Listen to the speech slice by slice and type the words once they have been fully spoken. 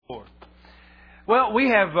Lord. Well, we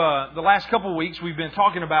have the last couple of weeks we've been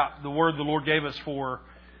talking about the word the Lord gave us for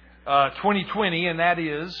 2020, and that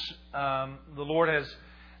is the Lord has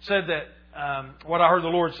said that what I heard the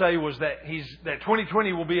Lord say was that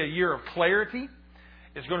 2020 will be a year of clarity.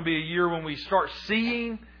 It's going to be a year when we start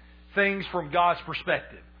seeing things from God's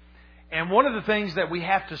perspective. And one of the things that we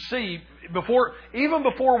have to see even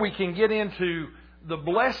before we can get into the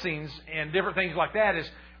blessings and different things like that is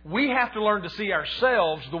we have to learn to see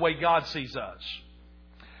ourselves the way God sees us.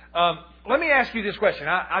 Let me ask you this question.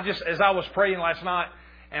 I just, as I was praying last night,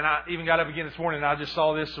 and I even got up again this morning, and I just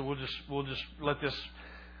saw this, so we'll just let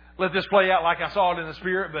this play out like I saw it in the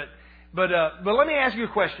Spirit. But let me ask you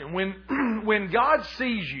a question. When God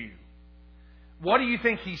sees you, what do you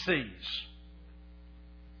think He sees?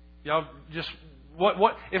 Y'all just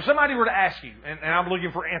what if somebody were to ask you, and I'm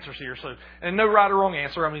looking for answers here, so and no right or wrong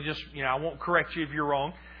answer. I mean, just I won't correct you if you're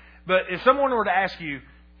wrong. But if someone were to ask you,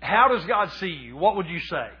 how does God see you? What would you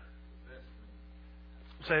say?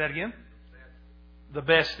 Say that again. The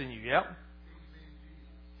best in you. Yep.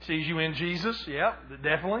 Sees you in Jesus. Yep.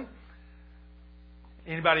 Definitely.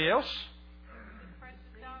 Anybody else?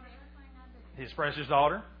 His precious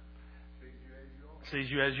daughter.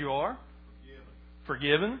 Sees you as you are.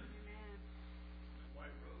 Forgiven.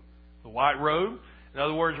 The white robe. In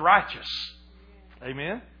other words, righteous.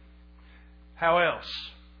 Amen. How else?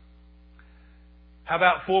 How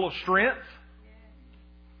about full of strength?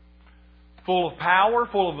 Full of power?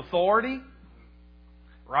 Full of authority?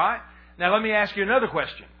 Right? Now let me ask you another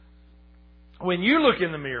question. When you look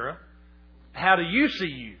in the mirror, how do you see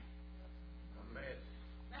you?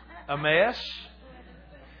 A mess?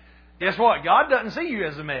 Guess what? God doesn't see you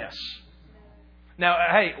as a mess. Now,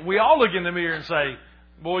 hey, we all look in the mirror and say,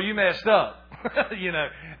 boy, you messed up.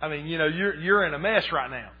 You're in a mess right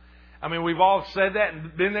now. I mean, we've all said that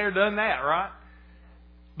and been there, done that, right?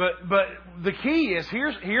 But the key is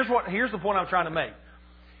here's the point I'm trying to make.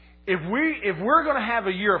 If we're going to have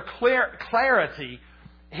a year of clarity,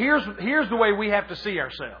 here's the way we have to see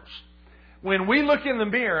ourselves. When we look in the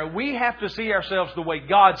mirror, we have to see ourselves the way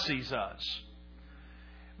God sees us.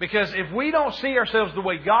 Because if we don't see ourselves the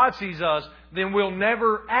way God sees us, then we'll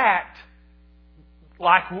never act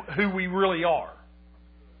like who we really are.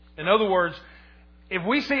 In other words, if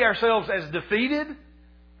we see ourselves as defeated,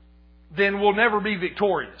 then we'll never be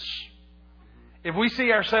victorious. If we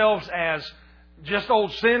see ourselves as just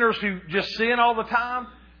old sinners who just sin all the time,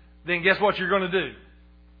 then guess what you're going to do?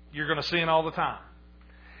 You're going to sin all the time.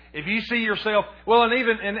 If you see yourself,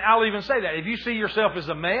 and I'll even say that, if you see yourself as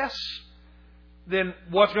a mess, then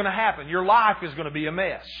what's going to happen? Your life is going to be a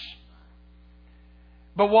mess.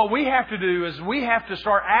 But what we have to do is we have to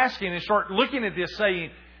start asking and start looking at this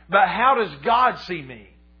saying, but how does God see me?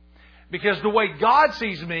 Because the way God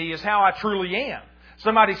sees me is how I truly am.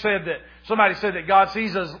 Somebody said that God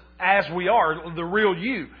sees us as we are, the real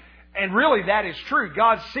you. And really that is true.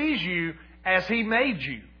 God sees you as He made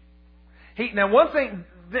you. Now one thing,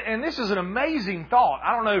 and this is an amazing thought.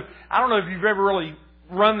 I don't know if you've ever really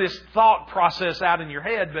run this thought process out in your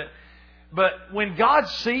head, but when God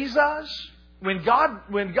sees us, when God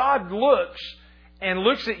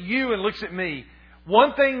looks at you and looks at me,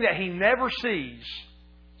 one thing that He never sees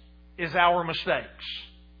is our mistakes.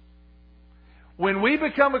 When we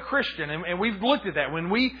become a Christian, and we've looked at that, when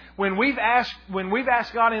we've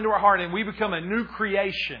asked God into our heart and we become a new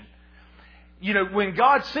creation, when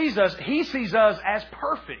God sees us, He sees us as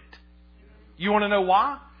perfect. You want to know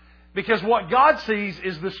why? Because what God sees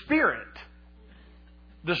is the Spirit.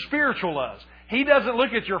 The spiritual us. He doesn't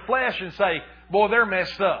look at your flesh and say, boy, they're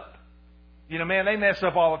messed up. Man, they mess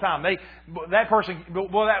up all the time. That person,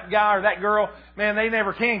 boy, that guy or that girl, man, they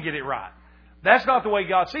never can get it right. That's not the way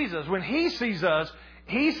God sees us. When He sees us,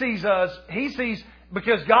 He sees,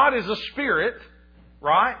 because God is a spirit,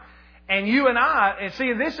 right? And you and I, and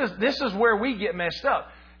see, this is where we get messed up.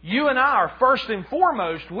 You and I are first and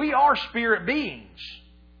foremost, we are spirit beings.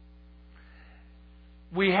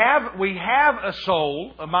 We have a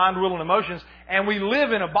soul, a mind, will, and emotions, and we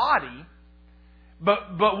live in a body.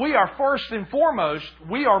 But we are first and foremost,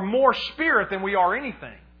 we are more spirit than we are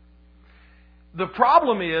anything. The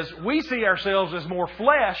problem is we see ourselves as more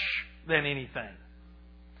flesh than anything.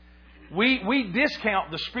 We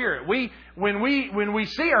discount the spirit. When we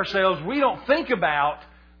see ourselves, we don't think about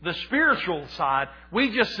the spiritual side.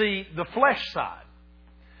 We just see the flesh side.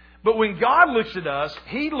 But when God looks at us,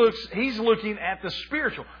 He's looking at the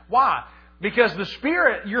spiritual. Why? Because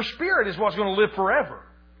your spirit is what's going to live forever.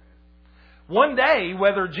 One day,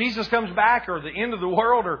 whether Jesus comes back or the end of the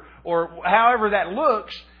world or however that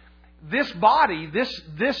looks, this body,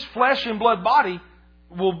 this flesh and blood body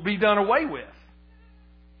will be done away with.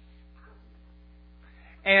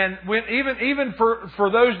 And when even for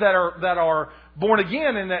those that are born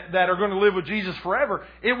again and that are going to live with Jesus forever,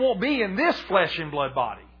 it won't be in this flesh and blood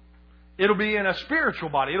body. It'll be in a spiritual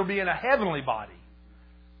body. It'll be in a heavenly body.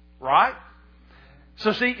 Right?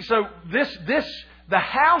 So the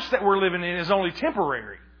house that we're living in is only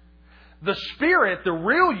temporary. The spirit, the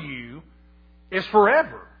real you, is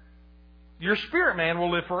forever. Your spirit man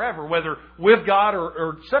will live forever, whether with God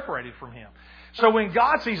or separated from Him. So when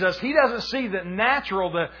God sees us, He doesn't see the natural,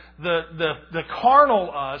 the carnal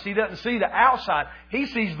us. He doesn't see the outside. He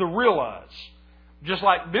sees the real us. Just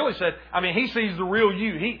like Billy said, He sees the real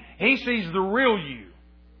you. He sees the real you.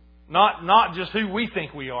 Not just who we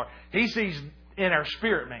think we are. He sees in our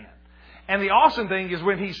spirit man. And the awesome thing is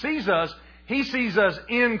when He sees us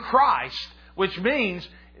in Christ, which means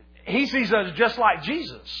He sees us just like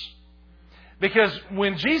Jesus. Because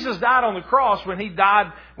when Jesus died on the cross, when He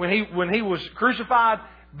was crucified,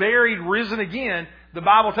 buried, risen again, the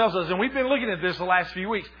Bible tells us, and we've been looking at this the last few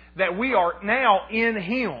weeks, that we are now in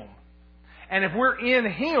Him. And if we're in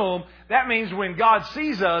Him, that means when God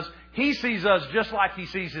sees us, He sees us just like He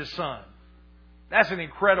sees His Son. That's an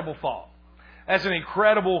incredible thought. That's an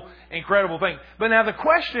incredible, incredible thing. But now the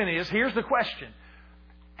question is, here's the question.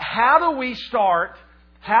 How do we start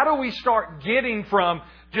getting from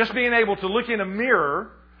just being able to look in a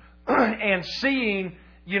mirror and seeing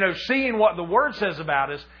what the Word says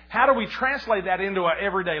about us? How do we translate that into our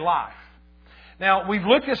everyday life? Now, we've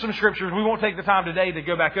looked at some scriptures. We won't take the time today to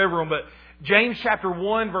go back over them, but James chapter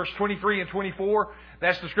 1, verse 23 and 24,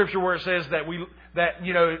 that's the scripture where it says that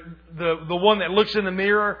the one that looks in the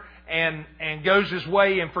mirror and goes his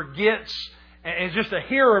way and forgets and is just a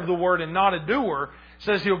hearer of the Word and not a doer,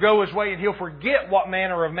 says he'll go his way and he'll forget what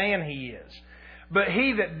manner of man he is. But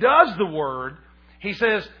he that does the Word, he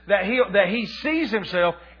says that he sees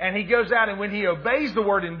himself and he goes out, and when he obeys the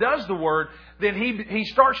Word and does the Word, then he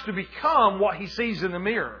starts to become what he sees in the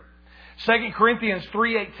mirror. 2 Corinthians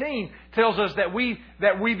 3:18 tells us that we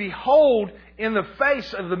behold in the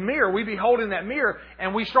face of the mirror, we behold in that mirror,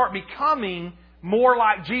 and we start becoming more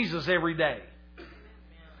like Jesus every day.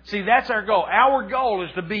 See, that's our goal. Our goal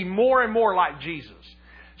is to be more and more like Jesus.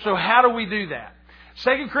 So how do we do that?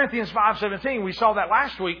 2 Corinthians 5:17, we saw that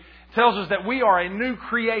last week, tells us that we are a new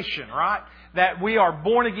creation, right? That we are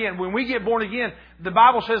born again. When we get born again, the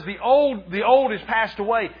Bible says the old is passed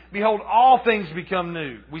away. Behold, all things become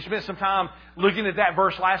new. We spent some time looking at that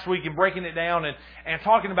verse last week and breaking it down and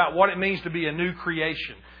talking about what it means to be a new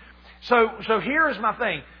creation. So here's my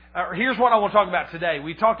thing. Here's what I want to talk about today.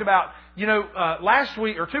 We talked about, last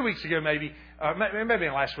week or 2 weeks ago maybe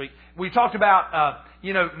last week, we talked about,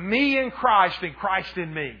 me in Christ and Christ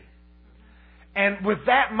in me. And with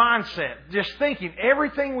that mindset, just thinking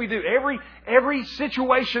everything we do, every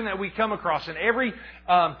situation that we come across, and every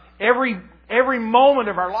moment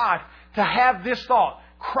of our life, to have this thought: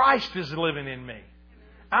 Christ is living in me.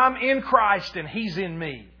 I'm in Christ and He's in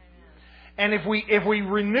me. And if we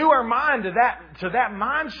renew our mind to that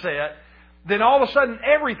mindset, then all of a sudden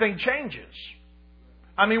everything changes.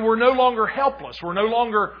 We're no longer helpless. We're no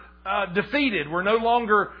longer defeated. We're no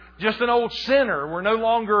longer just an old sinner. We're no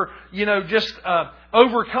longer, just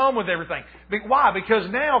overcome with everything. But why? Because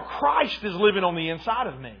now Christ is living on the inside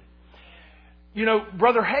of me.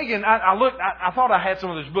 Brother Hagin, I thought I had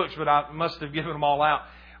some of those books, but I must have given them all out.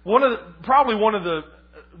 Probably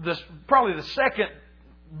the second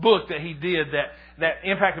book that he did that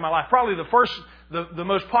impacted my life. Probably the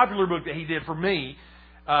most popular book that he did for me,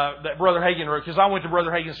 that Brother Hagin wrote, because I went to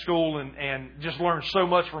Brother Hagin's school and just learned so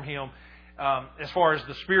much from him. As far as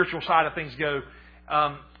the spiritual side of things go,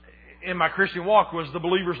 in my Christian walk, was The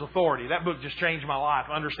Believer's Authority. That book just changed my life,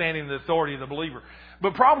 understanding the authority of the believer.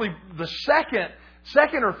 But probably the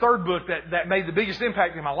second or third book that made the biggest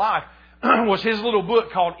impact in my life was his little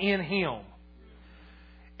book called In Him.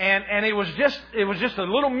 And it was just a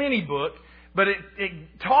little mini book, but it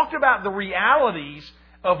talked about the realities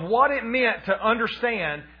of what it meant to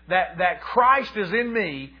understand that Christ is in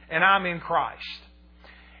me and I'm in Christ.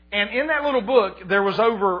 And in that little book, there was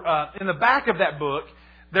in the back of that book,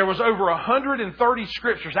 there was over 130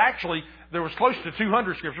 scriptures. Actually, there was close to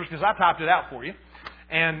 200 scriptures, because I typed it out for you.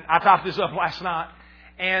 And I typed this up last night.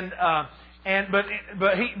 But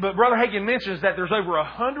Brother Hagin mentions that there's over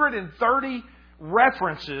 130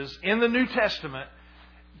 references in the New Testament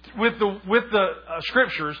with the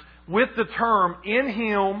scriptures with the term in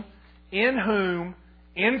Him, in whom,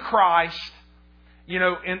 in Christ,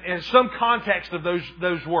 in some context of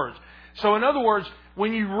those words. So in other words,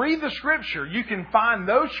 when you read the Scripture, you can find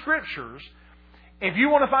those Scriptures. If you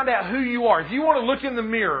want to find out who you are, if you want to look in the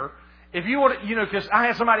mirror, if you want to, because I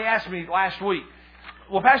had somebody ask me last week,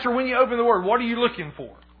 Well, Pastor, when you open the Word, what are you looking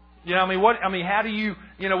for? How do you,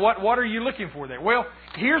 what are you looking for there? Well,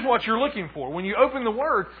 here's what you're looking for. When you open the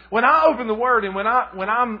Word, when I open the Word and when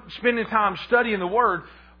I'm spending time studying the Word,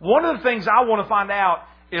 one of the things I want to find out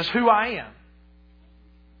is who I am.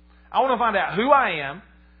 I want to find out who I am.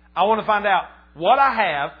 I want to find out what I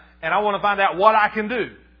have, and I want to find out what I can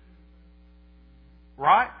do.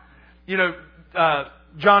 Right?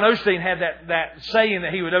 John Osteen had that saying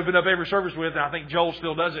that he would open up every service with, and I think Joel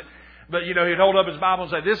still does it. But, he'd hold up his Bible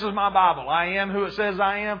and say, this is my Bible. I am who it says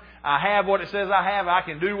I am. I have what it says I have. I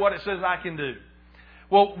can do what it says I can do.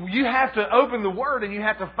 Well, you have to open the Word and you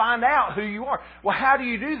have to find out who you are. Well, how do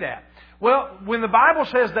you do that? Well, when the Bible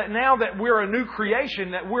says that now that we're a new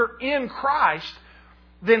creation, that we're in Christ,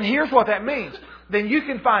 then here's what that means. Then you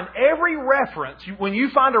can find every reference. When you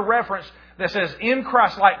find a reference that says in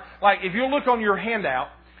Christ, like if you look on your handout,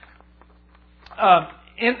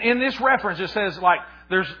 in this reference it says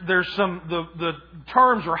there's some the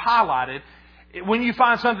terms are highlighted. When you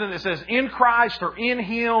find something that says in Christ or in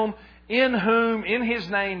Him, in whom, in His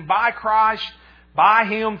name, by Christ, by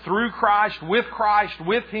Him, through Christ,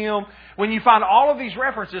 with Him, when you find all of these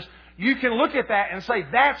references, you can look at that and say,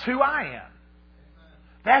 that's who I am.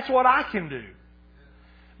 That's what I can do.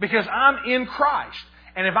 Because I'm in Christ.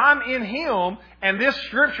 And if I'm in Him, and this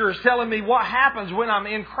Scripture is telling me what happens when I'm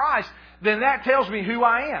in Christ, then that tells me who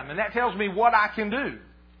I am. And that tells me what I can do.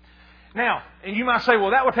 Now, and you might say,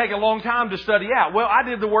 well, that would take a long time to study out. Well, I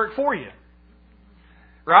did the work for you.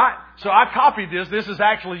 Right? So I copied this. This is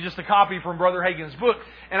actually just a copy from Brother Hagin's book.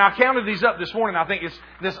 And I counted these up this morning. I think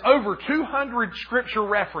there's over 200 Scripture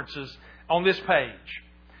references on this page.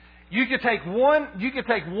 You could take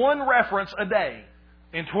one reference a day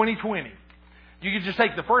in 2020. You could just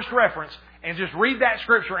take the first reference and just read that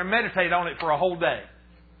Scripture and meditate on it for a whole day.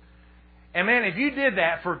 And man, if you did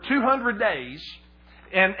that for 200 days,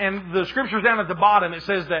 and the Scriptures down at the bottom, it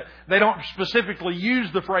says that they don't specifically use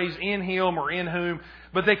the phrase in Him or in whom,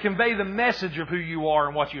 but they convey the message of who you are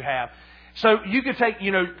and what you have. So you could take,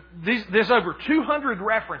 there's over 200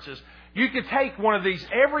 references. You could take one of these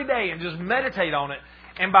every day and just meditate on it.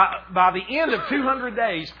 And by the end of 200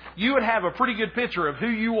 days, you would have a pretty good picture of who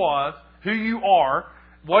you are,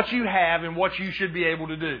 what you have, and what you should be able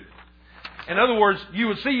to do. In other words, you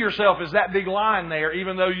would see yourself as that big lion there,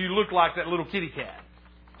 even though you look like that little kitty cat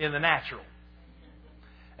in the natural.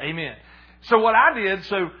 Amen. So what I did,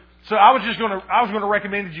 so I was going to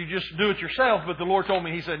recommend that you just do it yourself, but the Lord told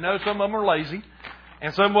me, He said, no, some of them are lazy,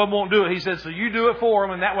 and some of them won't do it. He said, so you do it for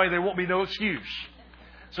them, and that way there won't be no excuse.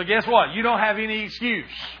 So guess what? You don't have any excuse.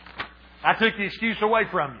 I took the excuse away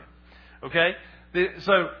from you. Okay?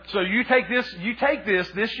 So you take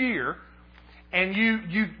this year, and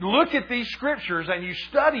you look at these Scriptures and you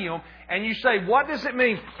study them and you say, what does it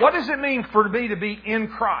mean? What does it mean for me to be in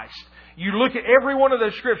Christ? You look at every one of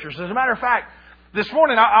those Scriptures. As a matter of fact, this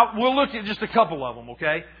morning we'll look at just a couple of them,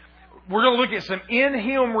 okay? We're going to look at some in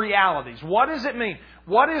Him realities. What does it mean?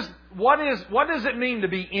 What does it mean to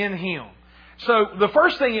be in Him? So the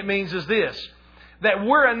first thing it means is this, that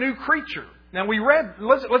we're a new creature. Now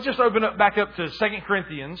let's just open up back up to 2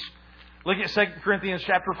 Corinthians. Look at 2 Corinthians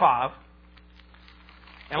chapter 5.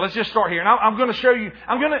 And let's just start here. And I'm going to show you,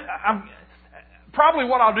 probably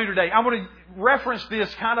what I'll do today, I'm going to reference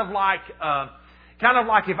this kind of like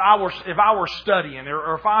if I were studying,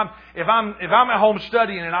 or if I'm at home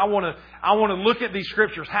studying and I want to look at these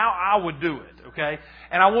Scriptures, how I would do it, okay?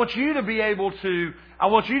 And I want you to be able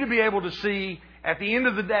to see at the end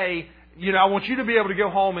of the day, I want you to be able to go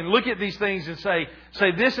home and look at these things and say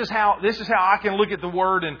this is how I can look at the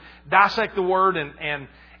Word and dissect the Word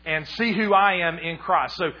and see who I am in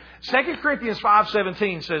Christ. So 2 Corinthians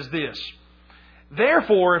 5:17 says this,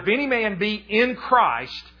 therefore, if any man be in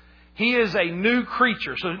Christ, he is a new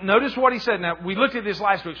creature. So notice what he said. Now, we looked at this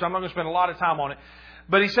last week, so I'm not going to spend a lot of time on it.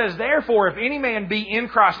 But he says, therefore, if any man be in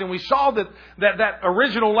Christ, and we saw that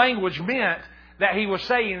original language meant that he was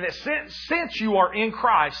saying that since you are in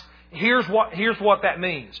Christ, here's what that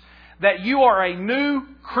means. That you are a new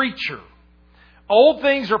creature. Old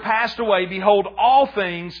things are passed away. Behold, all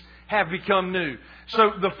things have become new.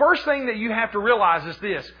 So the first thing that you have to realize is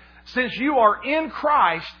this. Since you are in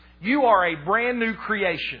Christ, you are a brand new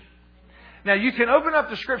creation. Now, you can open up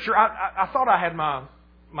the Scripture. I thought I had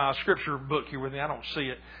my Scripture book here with me. I don't see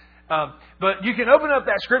it. But you can open up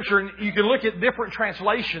that Scripture and you can look at different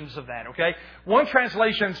translations of that, okay? One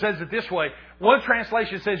translation says it this way. One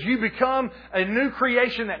translation says you become a new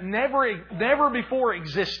creation that never before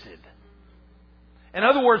existed. In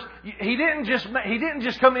other words, He didn't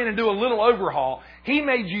just come in and do a little overhaul. He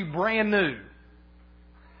made you brand new.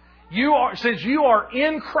 Since you are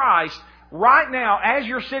in Christ, right now, as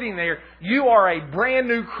you're sitting there, you are a brand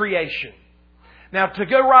new creation. Now, to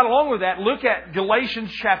go right along with that, look at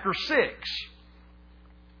Galatians chapter 6.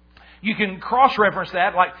 You can cross-reference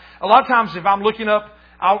that. Like, a lot of times if I'm looking up,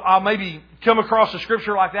 I'll maybe come across a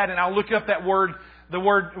scripture like that and I'll look up that word, the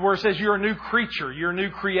word where it says you're a new creature, you're a new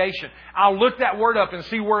creation. I'll look that word up and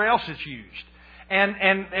see where else it's used. And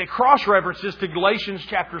it cross-references to Galatians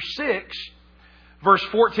chapter 6, verse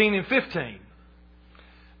 14 and 15.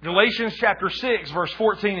 Galatians chapter 6, verse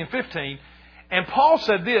 14 and 15. And Paul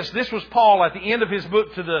said this. This was Paul at the end of his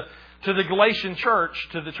book to the Galatian church,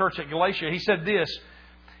 to the church at Galatia. He said this.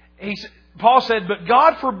 Paul said, "But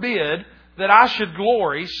God forbid that I should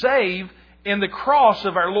glory, save in the cross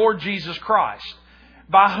of our Lord Jesus Christ,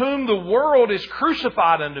 by whom the world is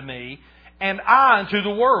crucified unto me, and I unto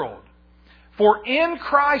the world. For in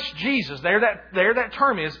Christ Jesus," there that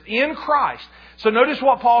term is, in Christ. So notice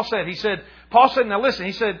what Paul said. Paul said, now listen,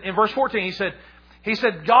 he said in verse 14, he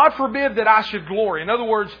said, "God forbid that I should glory." In other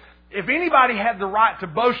words, if anybody had the right to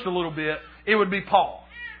boast a little bit, it would be Paul.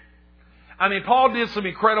 I mean, Paul did some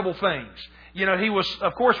incredible things. You know,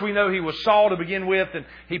 of course we know he was Saul to begin with, and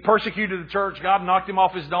he persecuted the church. God knocked him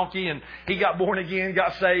off his donkey, and he got born again,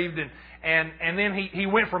 got saved, and then he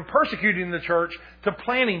went from persecuting the church to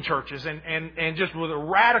planting churches, and just with a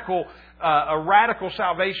radical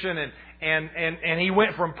salvation, and he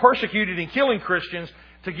went from persecuting and killing Christians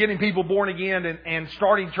to getting people born again and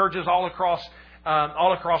starting churches all across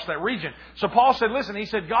that region. So Paul said, listen, he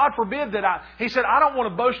said, "God forbid that I don't want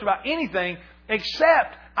to boast about anything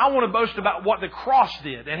except I want to boast about what the cross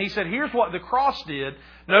did." And he said, here's what the cross did.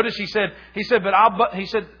 Notice he said,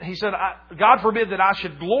 "God forbid that I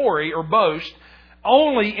should glory or boast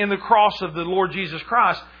only in the cross of the Lord Jesus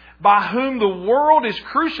Christ, by whom the world is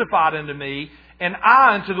crucified unto me, and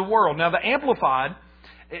I unto the world." Now the Amplified,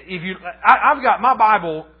 I've got my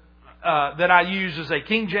Bible that I use as a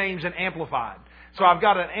King James and Amplified. So I've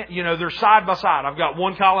got they're side by side. I've got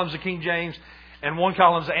one column's a King James and one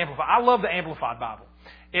column's the Amplified. I love the Amplified Bible.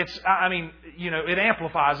 It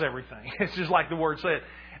amplifies everything. It's just like the word said.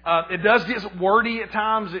 It does get wordy at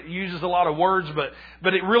times. It uses a lot of words, but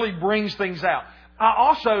it really brings things out. I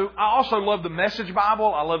also love the Message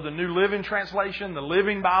Bible. I love the New Living Translation, the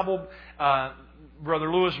Living Bible.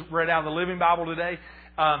 Brother Lewis read out the Living Bible today.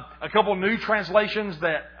 A couple new translations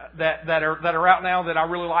that are out now that I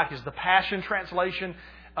really like is the Passion Translation.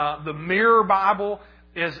 The Mirror Bible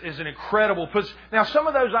is an incredible. Now, some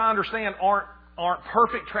of those I understand aren't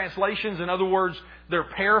perfect translations. In other words, they're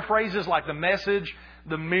paraphrases like the Message,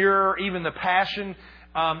 the Mirror, even the Passion.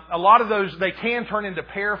 A lot of those, they can turn into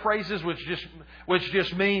paraphrases, which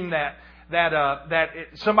just mean that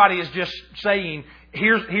somebody is just saying,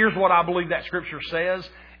 here's what I believe that Scripture says.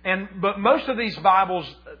 But most of these Bibles,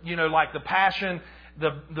 like the Passion,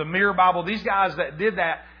 the Mirror Bible, these guys that did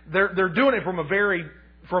that, they're doing it from a very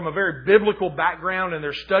biblical background, and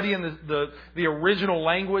they're studying the original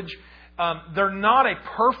language. They're not a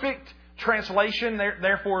perfect translation.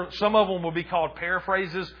 Therefore, some of them will be called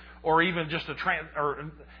paraphrases, or even just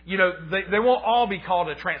they won't all be called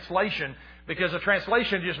a translation, because a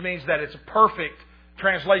translation just means that it's a perfect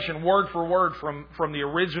translation, word for word from the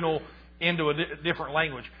original into a different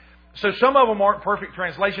language. So some of them aren't perfect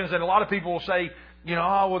translations, and a lot of people will say,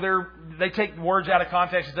 they take words out of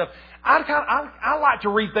context and stuff. I like to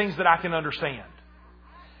read things that I can understand.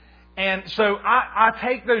 And so I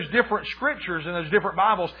take those different scriptures and those different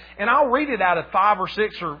Bibles, and I'll read it out of 5 or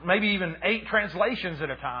 6 or maybe even 8 translations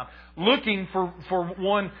at a time, looking for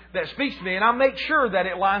one that speaks to me, and I make sure that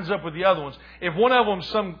it lines up with the other ones. If one of them's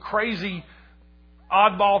some crazy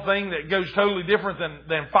oddball thing that goes totally different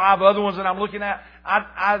than 5 other ones that I'm looking at,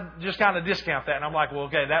 I just kind of discount that, and I'm like, well,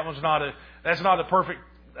 okay, that's not a perfect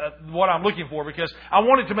what I'm looking for, because I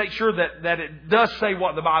wanted to make sure that it does say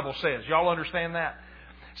what the Bible says. Y'all understand that?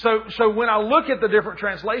 So when I look at the different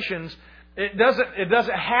translations, it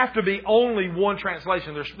doesn't have to be only one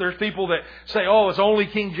translation. There's people that say, oh, it's only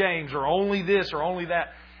King James, or only this, or only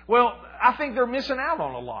that. Well, I think they're missing out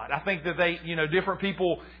on a lot. I think that different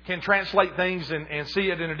people can translate things and see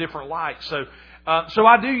it in a different light. So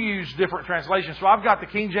I do use different translations. So I've got the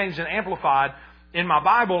King James and Amplified in my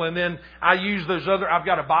Bible, and then I use those I've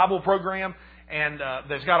got a Bible program, and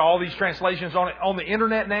that's got all these translations on it. On the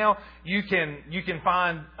internet now, you can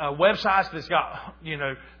find websites that's got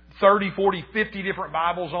 30, 40, 50 different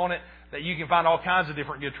Bibles on it that you can find all kinds of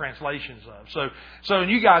different good translations of. So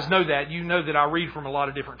and you guys know that. You know that I read from a lot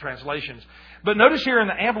of different translations. But notice here in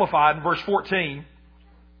the Amplified, in verse 14,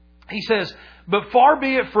 he says, "But far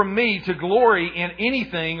be it from me to glory in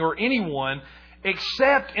anything or anyone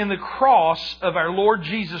except in the cross of our Lord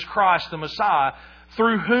Jesus Christ the Messiah,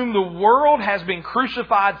 through whom the world has been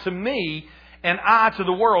crucified to me and I to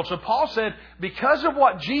the world. So Paul said, because of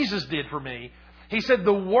what Jesus did for me, he said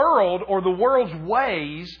the world or the world's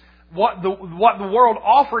ways, what the world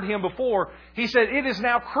offered him before, he said it is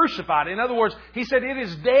now crucified. In other words, he said it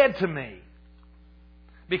is dead to me.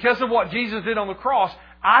 Because of what Jesus did on the cross,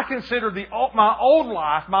 I consider my old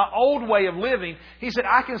life, my old way of living, he said,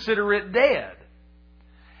 I consider it dead.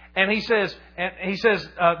 And he says,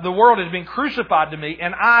 the world has been crucified to me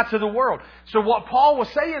and I to the world. So what Paul was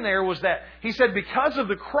saying there was that he said because of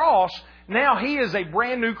the cross, now he is a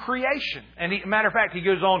brand new creation. And matter of fact, he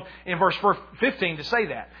goes on in verse 15 to say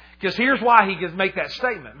that. Because here's why he can make that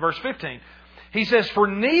statement. Verse 15. He says, for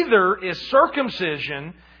neither is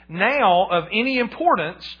circumcision now of any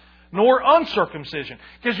importance, nor uncircumcision.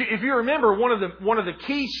 Because if you remember, one of the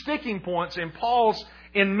key sticking points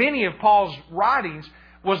in many of Paul's writings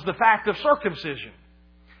was the fact of circumcision.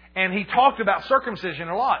 And he talked about circumcision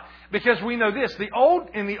a lot. Because we know this,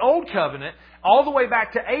 in the Old Covenant, all the way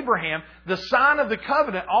back to Abraham, the sign of the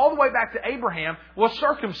covenant all the way back to Abraham was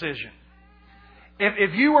circumcision.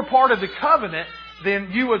 If you were part of the covenant,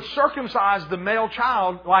 then you would circumcise the male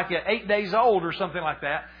child like at 8 days old or something like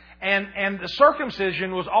that. And the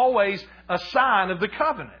circumcision was always a sign of the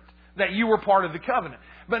covenant, that you were part of the covenant.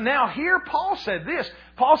 But now here Paul said this.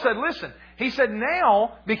 Paul said, listen, he said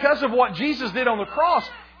now, because of what Jesus did on the cross,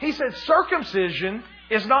 he said circumcision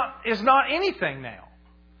is not anything now.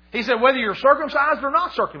 He said whether you're circumcised or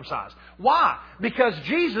not circumcised. Why? Because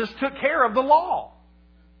Jesus took care of the law.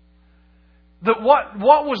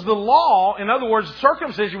 What was the law? In other words,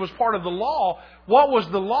 circumcision was part of the law. What was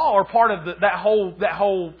the law or part of that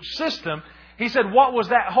whole system? He said, what was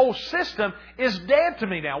that whole system is dead to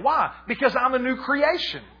me now. Why? Because I'm a new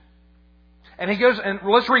creation. And he goes, and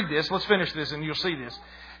let's read this. Let's finish this and you'll see this.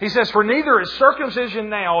 He says, for neither is circumcision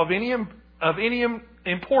now of any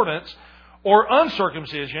importance or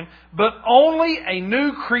uncircumcision, but only a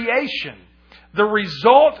new creation, the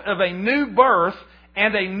result of a new birth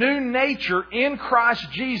and a new nature in Christ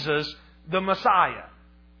Jesus, the Messiah.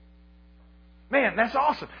 Man, that's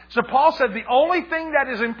awesome. So Paul said the only thing that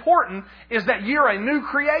is important is that you're a new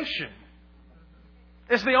creation.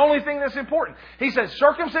 It's the only thing that's important. He said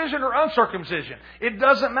circumcision or uncircumcision. It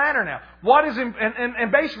doesn't matter now.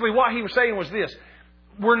 And basically what he was saying was this.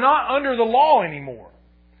 We're not under the law anymore.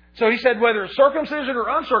 So he said whether it's circumcision or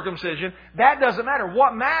uncircumcision, that doesn't matter.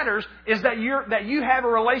 What matters is that you have a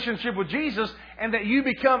relationship with Jesus and that you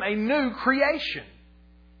become a new creation.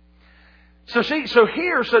 So that's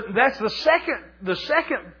the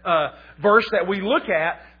second verse that we look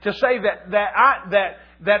at to say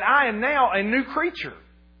that I am now a new creature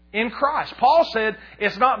in Christ. Paul said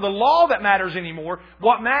it's not the law that matters anymore.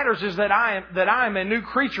 What matters is that I am a new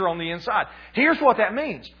creature on the inside. Here's what that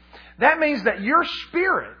means. That means that your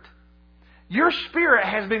spirit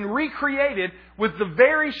has been recreated with the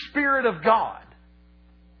very Spirit of God.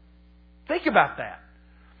 Think about that.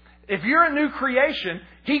 If you're a new creation,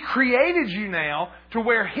 He created you now to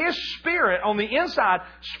where His Spirit on the inside,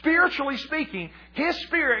 spiritually speaking, His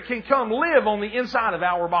Spirit can come live on the inside of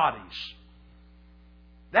our bodies.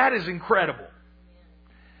 That is incredible.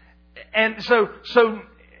 And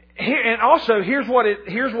and also here's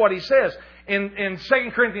what he says in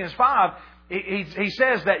 2 Corinthians 5. He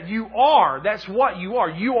says that that's what you are.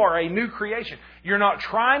 You are a new creation. You're not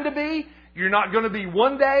trying to be. You're not going to be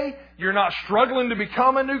one day. You're not struggling to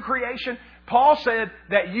become a new creation. Paul said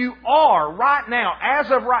that you are right now, as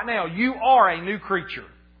of right now, you are a new creature.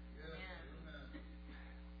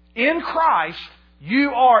 In Christ,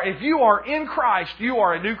 if you are in Christ, you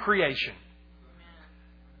are a new creation.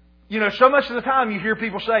 You know, so much of the time you hear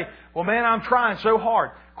people say, well, man, I'm trying so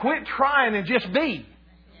hard. Quit trying and just be.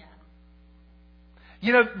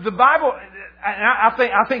 You know, the Bible, I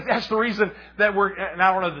think that's the reason that and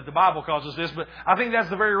I don't know that the Bible calls us this, but I think that's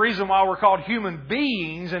the very reason why we're called human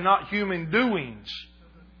beings and not human doings.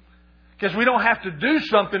 Because we don't have to do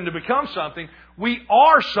something to become something. We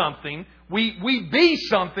are something. We be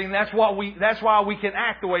something. That's why we can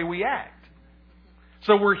act the way we act.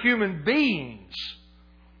 So we're human beings.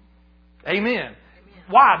 Amen.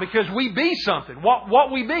 Why? Because we be something.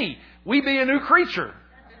 What we be? We be a new creature.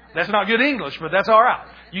 That's not good English, but that's all right.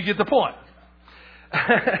 You get the point.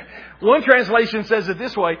 One translation says it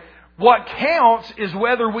this way. What counts is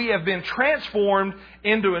whether we have been transformed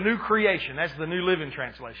into a new creation. That's the New Living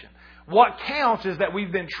Translation. What counts is that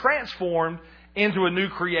we've been transformed into a new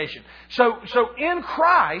creation. So in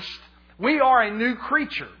Christ, we are a new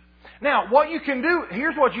creature. Now,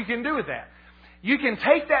 here's what you can do with that. You can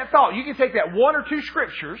take that thought, you can take that one or two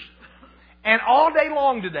scriptures, and all day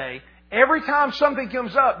long today, every time something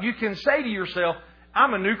comes up, you can say to yourself,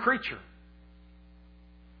 I'm a new creature.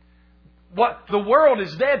 The world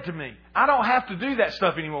is dead to me. I don't have to do that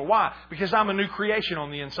stuff anymore. Why? Because I'm a new creation on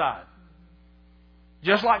the inside.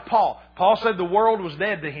 Just like Paul. Paul said the world was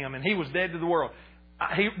dead to him and he was dead to the world.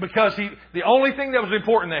 The only thing that was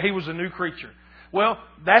important that he was a new creature. Well,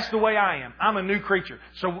 that's the way I am. I'm a new creature.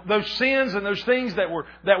 So those sins and those things that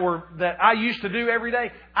I used to do every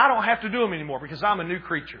day, I don't have to do them anymore because I'm a new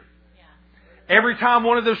creature. Every time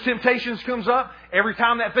one of those temptations comes up, every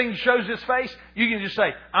time that thing shows its face, you can just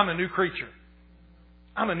say, I'm a new creature.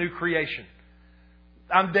 I'm a new creation.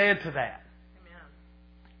 I'm dead to that.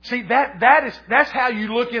 See, that's how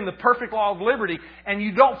you look in the perfect law of liberty and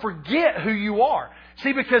you don't forget who you are.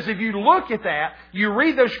 See, because if you look at that, you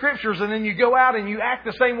read those scriptures and then you go out and you act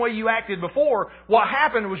the same way you acted before, what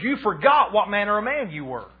happened was you forgot what manner of man you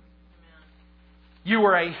were. You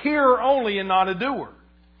were a hearer only and not a doer.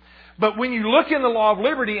 But when you look in the law of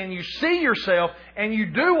liberty and you see yourself and you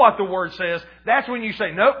do what the Word says, that's when you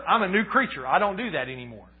say, nope, I'm a new creature. I don't do that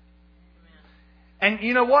anymore. And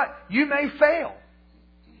you know what? You may fail.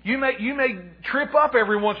 You may trip up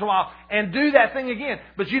every once in a while and do that thing again.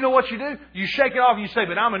 But you know what you do? You shake it off and you say,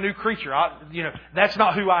 but I'm a new creature. That's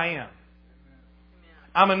not who I am.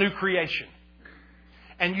 I'm a new creation.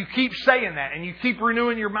 And you keep saying that and you keep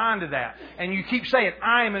renewing your mind to that. And you keep saying,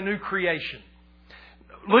 I am a new creation.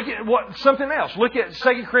 Look at something else. Look at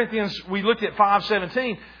 2 Corinthians. We looked at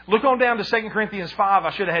 5:17. Look on down to 2 Corinthians 5.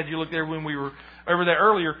 I should have had you look there when we were over there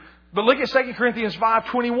earlier. But look at 2 Corinthians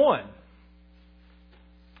 5:21.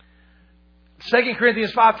 2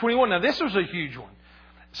 Corinthians 5:21. Now this was a huge one.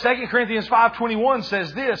 2 Corinthians 5:21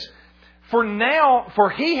 says this, For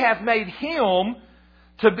he hath made him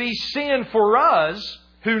to be sin for us,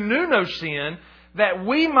 who knew no sin, that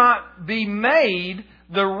we might be made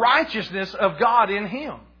the righteousness of God in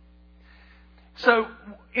Him. So,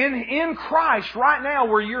 in Christ, right now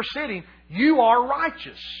where you're sitting, you are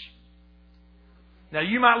righteous. Now,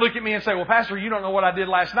 you might look at me and say, well, Pastor, you don't know what I did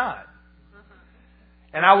last night.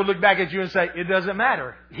 And I would look back at you and say, it doesn't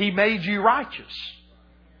matter. He made you righteous.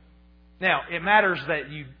 Now, it matters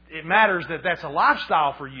that that's a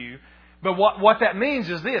lifestyle for you. But what that means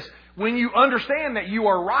is this. When you understand that you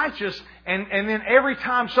are righteous, and then every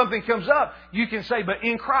time something comes up, you can say, but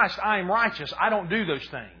in Christ I am righteous. I don't do those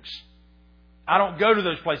things. I don't go to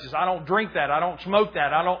those places. I don't drink that. I don't smoke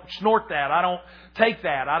that. I don't snort that. I don't take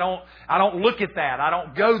that. I don't look at that. I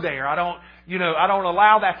don't go there. I don't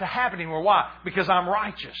allow that to happen anymore. Why? Because I'm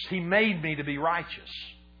righteous. He made me to be righteous.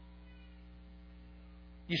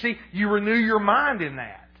 You see, you renew your mind in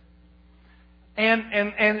that.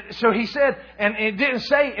 And so he said, and it didn't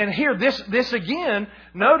say, and here, this again,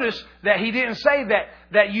 notice that he didn't say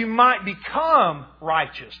that you might become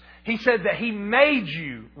righteous. He said that He made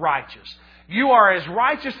you righteous. You are as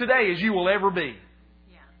righteous today as you will ever be.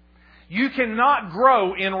 Yeah. You cannot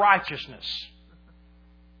grow in righteousness.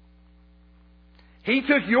 He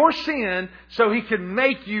took your sin so He could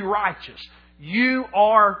make you righteous. You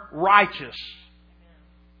are righteous.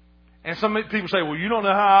 And some people say, well, you don't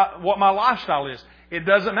know what my lifestyle is. It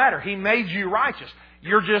doesn't matter. He made you righteous.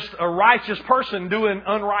 You're just a righteous person doing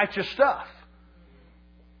unrighteous stuff.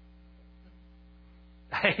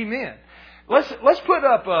 Amen. Let's put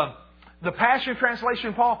up the Passion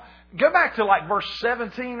Translation, Paul. Go back to like verse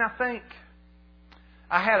 17, I think.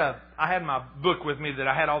 I had my book with me that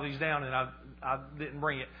I had all these down and I didn't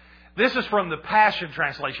bring it. This is from the Passion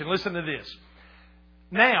Translation. Listen to this.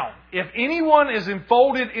 Now, if anyone is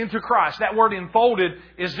enfolded into Christ, that word enfolded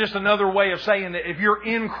is just another way of saying that if you're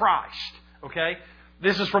in Christ, okay?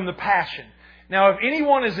 This is from the Passion. Now, if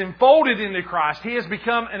anyone is enfolded into Christ, he has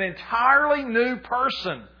become an entirely new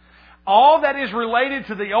person. All that is related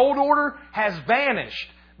to the old order has vanished.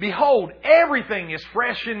 Behold, everything is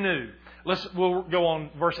fresh and new. We'll go on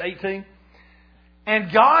verse 18.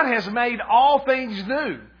 And God has made all things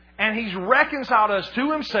new, and He's reconciled us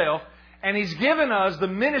to Himself, and He's given us the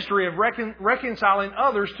ministry of reconciling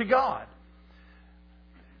others to God.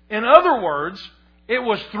 In other words, it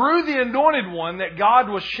was through the Anointed One that God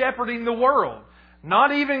was shepherding the world,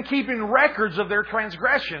 not even keeping records of their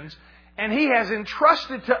transgressions, and He has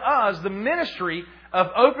entrusted to us the ministry of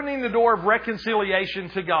opening the door of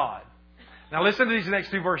reconciliation to God. Now listen to these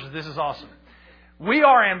next two verses. This is awesome. We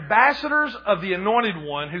are ambassadors of the Anointed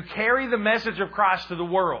One who carry the message of Christ to the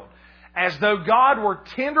world, as though God were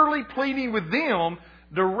tenderly pleading with them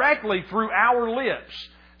directly through our lips.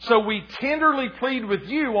 So we tenderly plead with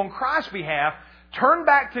you on Christ's behalf, turn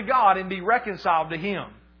back to God and be reconciled to Him.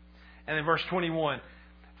 And in verse 21,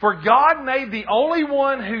 for God made the only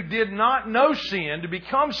one who did not know sin to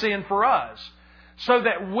become sin for us, so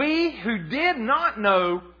that we who did not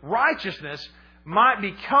know righteousness might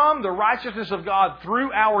become the righteousness of God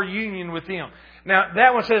through our union with Him. Now,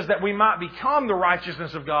 that one says that we might become the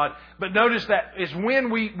righteousness of God, but notice that it's when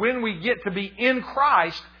we get to be in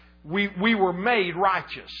Christ, we were made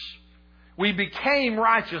righteous. We became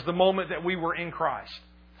righteous the moment that we were in Christ.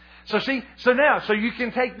 So you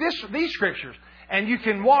can take these scriptures and you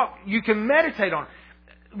can meditate on it.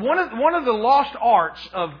 One of the lost arts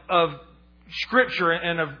of Scripture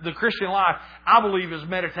and of the Christian life, I believe, is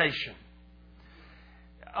meditation.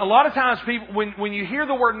 A lot of times people, when you hear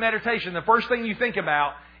the word meditation, the first thing you think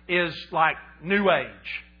about is like New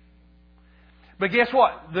Age. But guess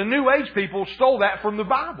what? The New Age people stole that from the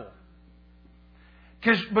Bible.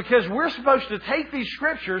 Because we're supposed to take these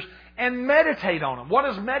scriptures and meditate on them. What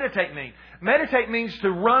does meditate mean? Meditate means to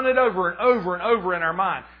run it over and over and over in our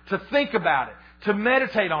mind. To think about it. To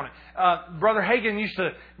meditate on it. Brother Hagin used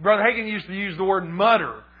to use the word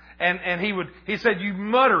mutter. And he said you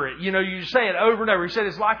mutter it. You say it over and over. He said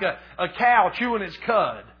it's like a cow chewing its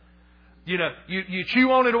cud. You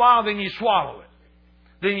chew on it a while, then you swallow it.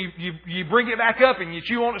 Then you bring it back up and you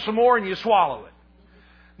chew on it some more and you swallow it.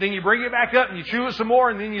 Then you bring it back up and you chew it some more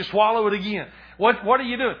and then you swallow it again. What are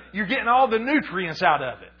you doing? You're getting all the nutrients out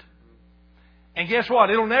of it. And guess what?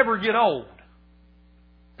 It'll never get old.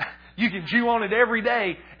 You can chew on it every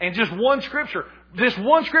day. And just one scripture, this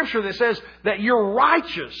one scripture that says that you're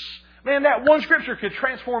righteous, man, that one scripture could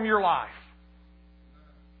transform your life.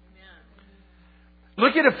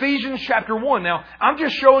 Look at Ephesians chapter 1. Now, I'm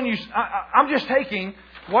just showing you, I'm just taking,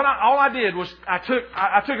 all I did was I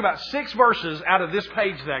took about 6 verses out of this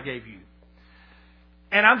page that I gave you.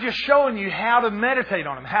 And I'm just showing you how to meditate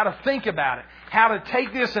on them, how to think about it, how to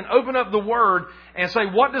take this and open up the Word and say,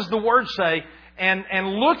 what does the Word say? And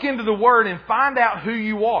look into the Word and find out who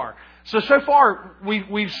you are. So far,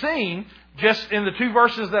 we've seen, just in the 2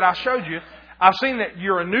 verses that I showed you, I've seen that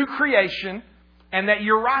you're a new creation and that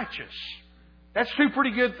you're righteous. That's 2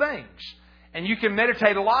 pretty good things. And you can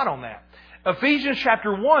meditate a lot on that. Ephesians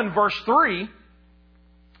chapter 1, verse 3.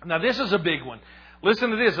 Now this is a big one.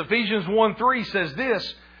 Listen to this. Ephesians 1:3 says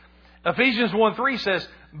this. Ephesians 1:3 says,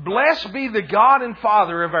 "Blessed be the God and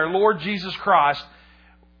Father of our Lord Jesus Christ,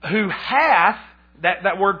 who hath,"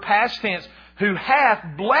 that word past tense, "who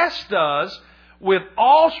hath blessed us with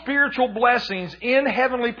all spiritual blessings in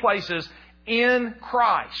heavenly places in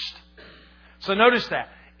Christ." So notice that.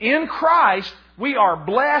 In Christ, we are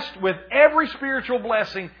blessed with every spiritual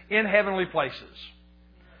blessing in heavenly places.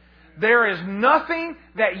 There is nothing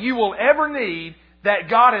that you will ever need that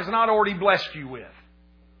God has not already blessed you with.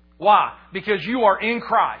 Why? Because you are in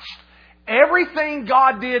Christ. Everything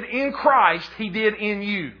God did in Christ, He did in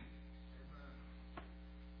you.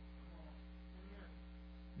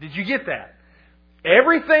 Did you get that?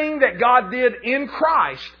 Everything that God did in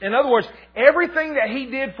Christ, in other words, everything that He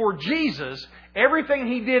did for Jesus, everything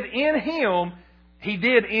He did in Him, He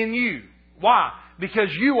did in you. Why?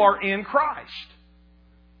 Because you are in Christ.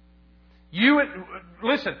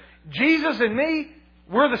 Listen, Jesus and me,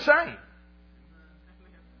 we're the same.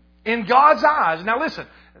 In God's eyes. Now listen,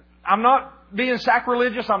 I'm not being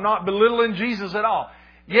sacrilegious. I'm not belittling Jesus at all.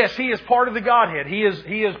 Yes, He is part of the Godhead. He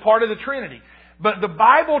is part of the Trinity. But the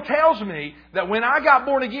Bible tells me that when I got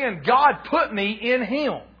born again, God put me in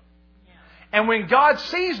Him. And when God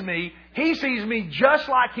sees me, He sees me just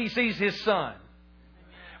like He sees His Son.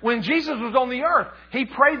 When Jesus was on the earth, He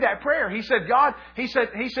prayed that prayer. He said, God, He said,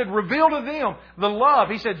 reveal to them the love.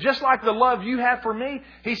 He said, just like the love you have for me,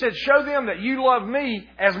 He said, show them that you love me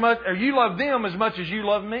as much, or you love them as much as you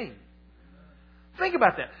love me. Think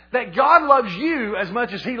about that. That God loves you as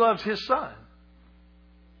much as He loves His Son.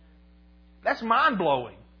 That's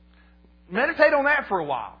mind-blowing. Meditate on that for a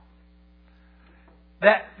while.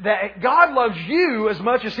 That God loves you as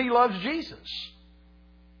much as He loves Jesus.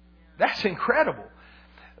 That's incredible.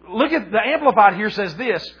 Look at the Amplified here says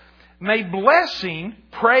this. May blessing,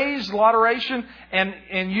 praise, laudation,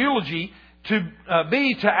 and eulogy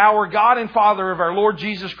be to our God and Father of our Lord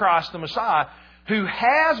Jesus Christ, the Messiah, who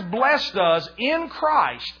has blessed us in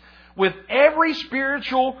Christ with every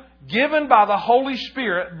spiritual given by the Holy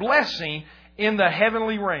Spirit blessing in the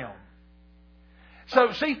heavenly realm.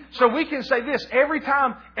 So we can say this every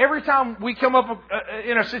time we come up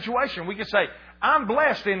in a situation, we can say, I'm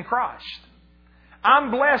blessed in Christ.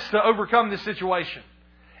 I'm blessed to overcome this situation.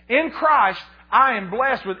 In Christ, I am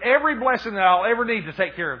blessed with every blessing that I'll ever need to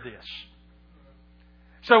take care of this.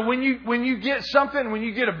 So when you get something, when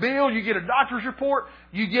you get a bill, you get a doctor's report,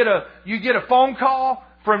 you get a phone call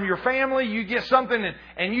from your family, you get something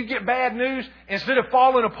and you get bad news, instead of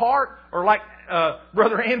falling apart, or like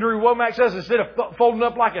Brother Andrew Womack says, instead of folding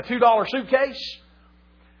up like a $2 suitcase,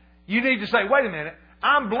 you need to say, wait a minute,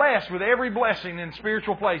 I'm blessed with every blessing in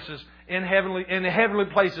spiritual places, in the heavenly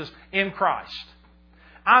places in Christ.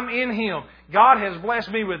 I'm in Him. God has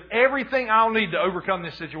blessed me with everything I'll need to overcome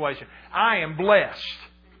this situation. I am blessed.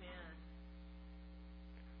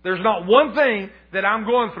 There's not one thing that I'm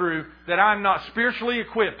going through that I'm not spiritually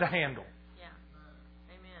equipped to handle. Yeah.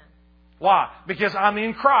 Amen. Why? Because I'm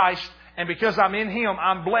in Christ, and because I'm in Him,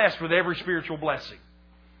 I'm blessed with every spiritual blessing.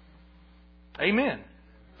 Amen.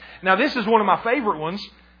 Now, this is one of my favorite ones.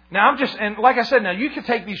 Now, and like I said, now you can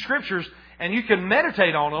take these scriptures and you can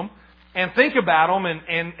meditate on them and think about them,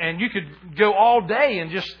 and you could go all day and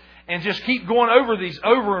just keep going over these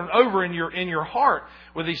over and over in your heart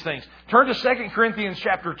with these things. Turn to 2 Corinthians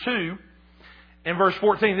chapter 2 and verse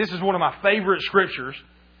 14. This is one of my favorite scriptures.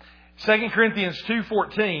 2 Corinthians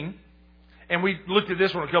 2:14. And we looked at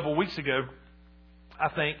this one a couple of weeks ago, I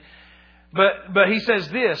think. But he says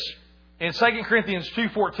this in 2 Corinthians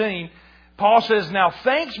 2:14. Paul says, "Now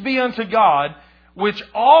thanks be unto God, which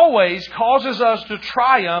always causes us to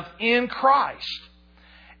triumph in Christ,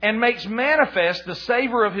 and makes manifest the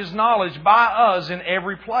savor of His knowledge by us in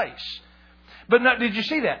every place." But no, did you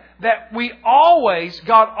see that? That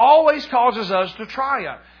God always causes us to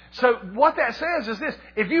triumph. So what that says is this: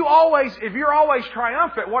 if you're always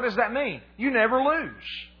triumphant, what does that mean? You never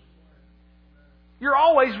lose. You're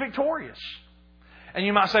always victorious. And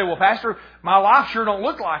you might say, "Well, Pastor, my life sure don't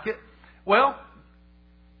look like it." Well,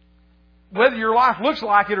 whether your life looks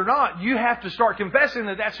like it or not, you have to start confessing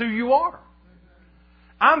that that's who you are.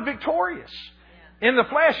 I'm victorious. In the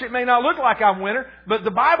flesh, it may not look like I'm a winner, but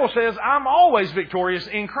the Bible says I'm always victorious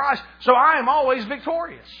in Christ, so I am always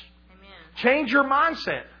victorious. Amen. Change your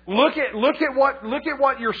mindset. Look at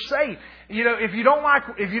what you're saying. You know, if you don't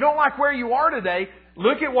like where you are today,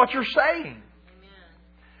 look at what you're saying.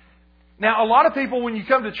 Now, a lot of people, when you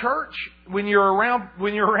come to church, when you're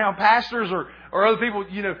around pastors or other people,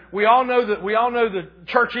 you know, we all know the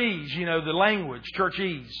churchese, you know, the language,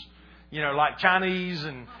 churchese, you know, like Chinese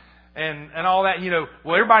and all that, you know.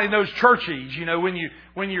 Well, everybody knows churchese, you know.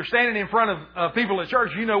 When you're standing in front of people at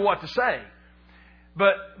church, you know what to say.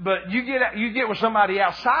 But you get with somebody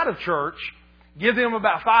outside of church, give them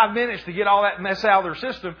about 5 minutes to get all that mess out of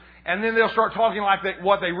their system, and then they'll start talking like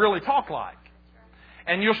what they really talk like.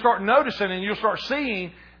 And you'll start noticing and you'll start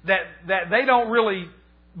seeing that they don't really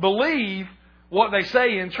believe what they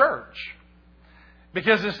say in church.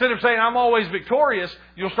 Because instead of saying, "I'm always victorious,"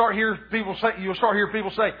 you'll start hear people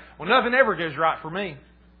say, "Well, nothing ever goes right for me.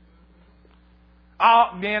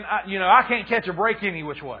 Oh, man, I can't catch a break any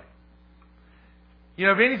which way. You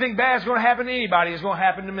know, if anything bad is going to happen to anybody, it's going to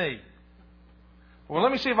happen to me." Well,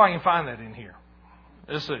 let me see if I can find that in here.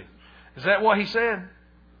 Let's see. Is that what he said?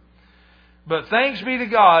 "But thanks be to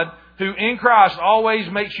God, who in Christ always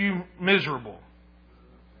makes you miserable."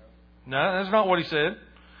 No, that's not what he said.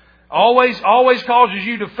 Always causes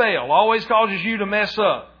you to fail. Always causes you to mess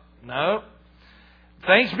up. No.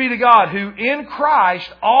 Thanks be to God, who in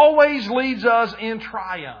Christ always leads us in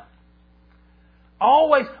triumph.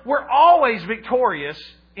 We're always victorious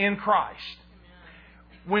in Christ.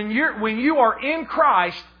 When you are in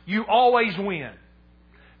Christ, you always win.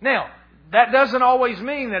 Now, that doesn't always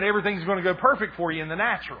mean that everything's going to go perfect for you in the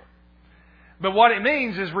natural. But what it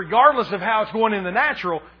means is, regardless of how it's going in the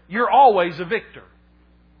natural, you're always a victor.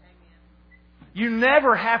 You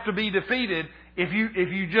never have to be defeated if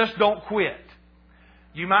you just don't quit.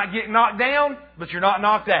 You might get knocked down, but you're not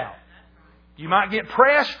knocked out. You might get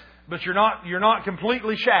pressed, but you're not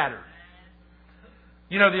completely shattered.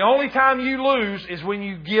 You know, the only time you lose is when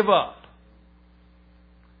you give up.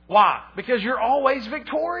 Why? Because you're always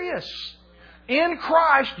victorious. In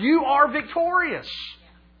Christ, you are victorious.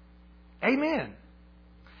 Amen.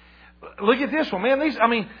 Look at this one,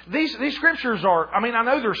 man. These scriptures are, I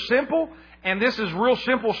know they're simple, and this is real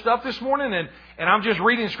simple stuff this morning, and I'm just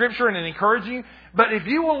reading scripture and encouraging you. But if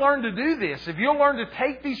you will learn to do this, if you'll learn to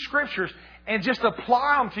take these scriptures and just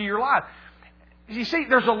apply them to your life. You see,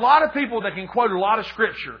 there's a lot of people that can quote a lot of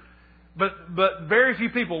scripture, but very few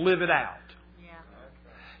people live it out. Yeah.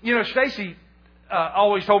 You know, Stacy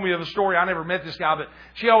always told me of a story. I never met this guy, but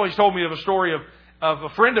she always told me of a story of a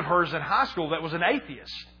friend of hers in high school that was an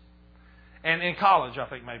atheist. And in college, I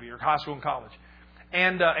think maybe, or high school and college.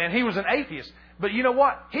 And he was an atheist. But you know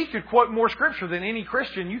what? He could quote more scripture than any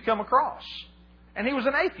Christian you come across. And he was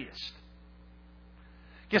an atheist.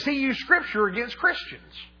 Because he used scripture against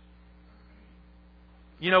Christians.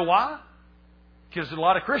 You know why? Because a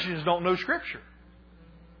lot of Christians don't know scripture.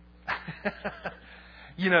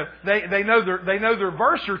 You know, they know their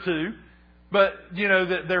verse or two, but you know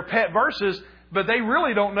their pet verses, but they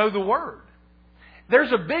really don't know the word.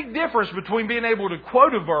 There's a big difference between being able to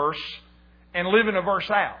quote a verse and living a verse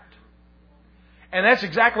out. And that's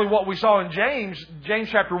exactly what we saw in James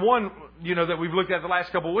chapter 1, that we've looked at the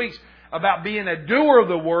last couple of weeks, about being a doer of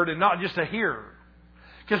the Word and not just a hearer.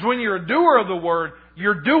 Because when you're a doer of the Word,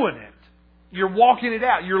 you're doing it. You're walking it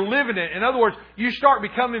out. You're living it. In other words, you start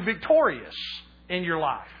becoming victorious in your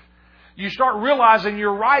life. You start realizing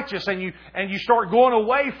you're righteous, and you start going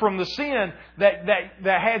away from the sin that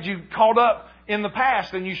had you caught up in the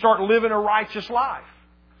past, and you start living a righteous life.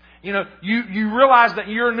 You realize that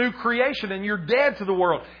you're a new creation and you're dead to the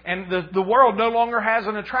world, and the world no longer has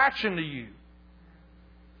an attraction to you.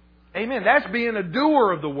 Amen. That's being a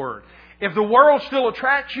doer of the Word. If the world still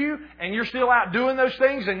attracts you and you're still out doing those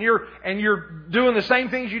things and you're doing the same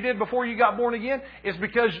things you did before you got born again, it's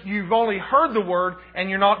because you've only heard the Word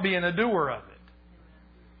and you're not being a doer of it.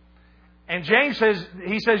 And James says,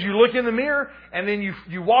 you look in the mirror and then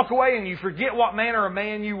you walk away and you forget what manner of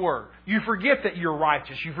man you were. You forget that you're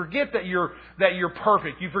righteous. You forget that you're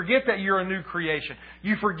perfect. You forget that you're a new creation.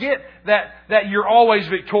 You forget that you're always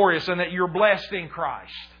victorious and that you're blessed in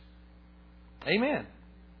Christ. Amen.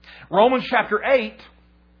 Romans chapter 8,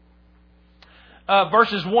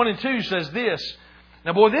 verses 1 and 2 says this.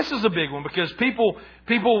 Now, boy, this is a big one, because people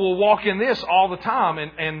will walk in this all the time,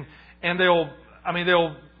 and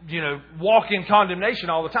they'll walk in condemnation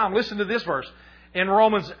all the time. Listen to this verse. In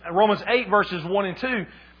Romans 8, verses 1 and 2,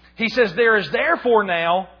 he says, "There is therefore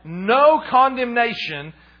now no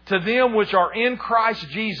condemnation to them which are in Christ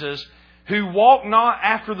Jesus, who walk not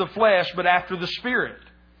after the flesh, but after the Spirit.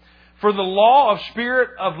 For the law of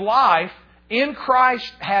Spirit of life in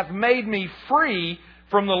Christ hath made me free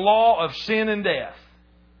from the law of sin and death."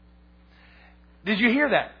 Did you hear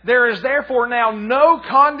that? "There is therefore now no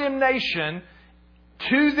condemnation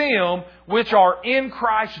to them which are in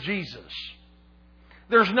Christ Jesus."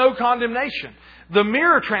 There's no condemnation. The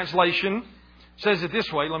Mirror translation says it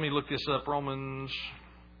this way. Let me look this up. Romans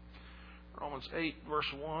 8,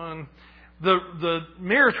 verse 1. The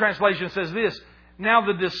Mirror translation says this. "Now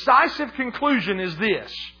the decisive conclusion is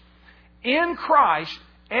this. In Christ,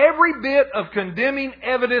 every bit of condemning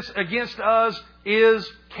evidence against us is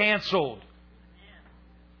canceled."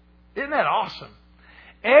 Isn't that awesome?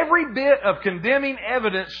 Every bit of condemning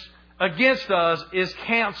evidence against us is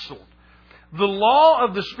canceled. The law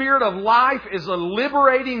of the Spirit of life is a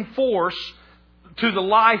liberating force to the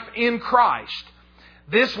life in Christ.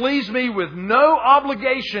 This leaves me with no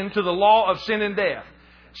obligation to the law of sin and death.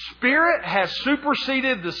 Spirit has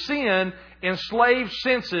superseded the sin enslaved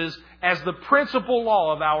senses as the principal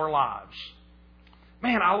law of our lives.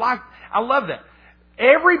 Man, I love that.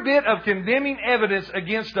 Every bit of condemning evidence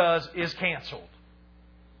against us is canceled.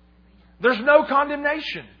 There's no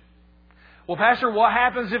condemnation. Well, Pastor, what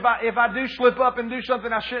happens if I do slip up and do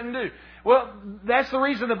something I shouldn't do? Well, that's the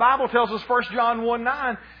reason the Bible tells us 1 John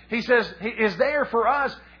 1:9. He says, is there for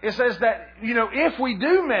us. It says that, if we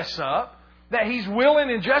do mess up, that He's willing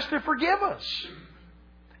and just to forgive us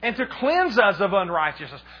and to cleanse us of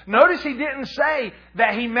unrighteousness. Notice He didn't say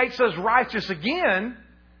that He makes us righteous again.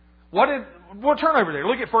 We'll turn over there.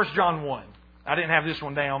 Look at 1 John 1. I didn't have this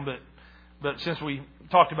one down, but since we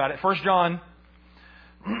talked about it, 1 John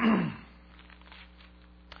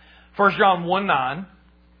 1:9,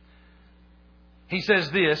 he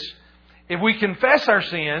says this, "If we confess our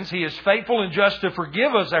sins, He is faithful and just to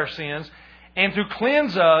forgive us our sins and to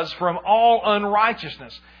cleanse us from all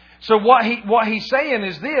unrighteousness." So what he's saying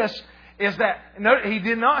is this, is that He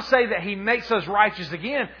did not say that He makes us righteous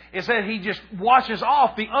again. It said He just washes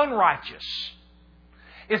off the unrighteous.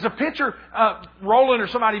 It's a picture, Roland or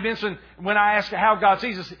somebody mentioned when I asked how God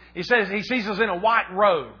sees us, He says He sees us in a white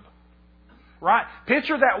robe. Right?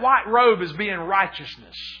 Picture that white robe as being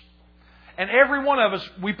righteousness. And every one of us,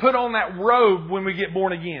 we put on that robe when we get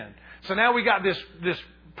born again. So now we got this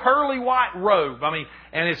pearly white robe.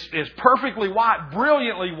 And it's perfectly white,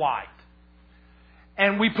 brilliantly white.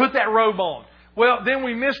 And we put that robe on. Well, then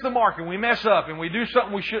we miss the mark and we mess up and we do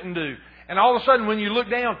something we shouldn't do. And all of a sudden when you look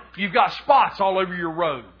down, you've got spots all over your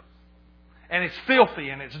robe. And it's filthy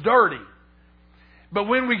and it's dirty. But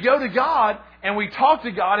when we go to God and we talk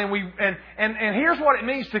to God and here's what it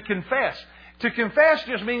means to confess. To confess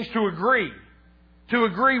just means to agree. To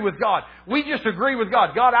agree with God. We just agree with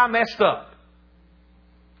God. God, I messed up.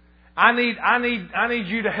 I need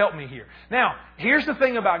you to help me here. Now, here's the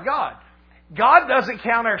thing about God. God doesn't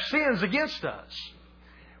count our sins against us.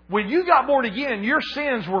 When you got born again, your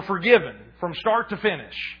sins were forgiven from start to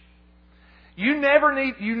finish. You never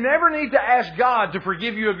need to ask God to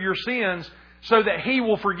forgive you of your sins so that He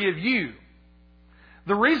will forgive you.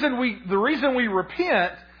 The reason we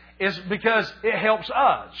repent is because it helps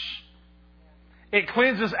us. It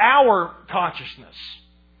cleanses our consciousness.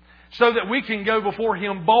 so that we can go before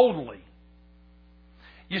Him boldly.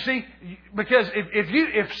 You see, because if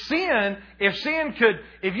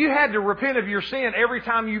you had to repent of your sin every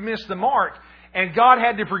time you missed the mark, and God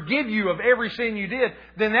had to forgive you of every sin you did,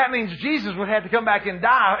 then that means Jesus would have to come back and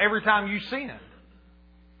die every time you sinned.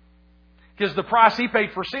 Because the price He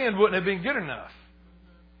paid for sin wouldn't have been good enough.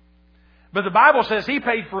 But the Bible says He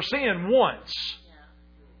paid for sin once.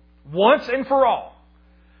 Once and for all.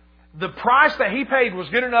 The price that He paid was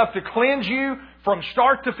good enough to cleanse you from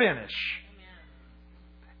start to finish.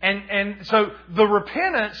 And so the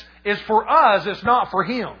repentance is for us, it's not for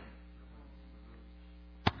Him.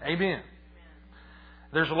 Amen.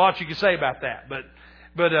 There's a lot you can say about that.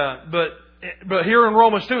 But here in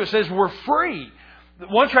Romans 2 it says we're free.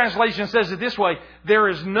 One translation says it this way: there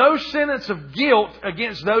is no sentence of guilt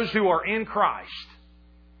against those who are in Christ.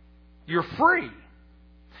 You're free.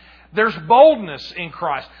 There's boldness in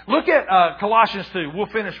Christ. Look at Colossians 2. We'll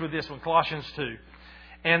finish with this one, Colossians 2.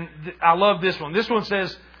 And I love this one. This one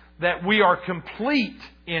says that we are complete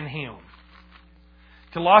in Him.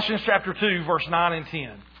 Colossians chapter 2, verse 9 and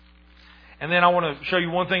 10. And then I want to show you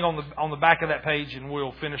one thing on the back of that page, and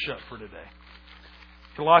we'll finish up for today.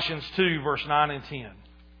 Colossians 2, verse 9 and 10.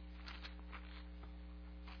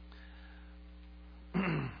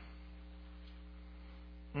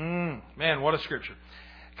 Man, what a scripture.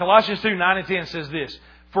 Colossians 2, 9 and 10 says this: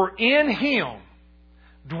 for in Him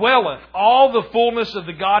dwelleth all the fullness of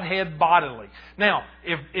the Godhead bodily. Now,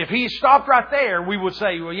 if He stopped right there, we would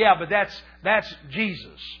say, well, yeah, but that's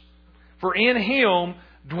Jesus. For in Him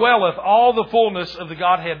dwelleth all the fullness of the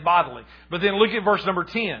Godhead bodily. But then look at verse number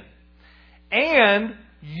 10. And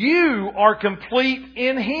you are complete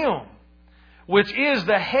in Him, which is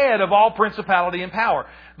the head of all principality and power.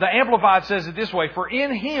 The Amplified says it this way: for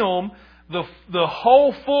in Him the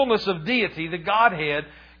whole fullness of deity, the Godhead,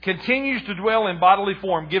 continues to dwell in bodily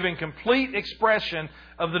form, giving complete expression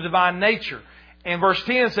of the divine nature. And verse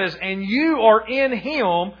 10 says, and you are in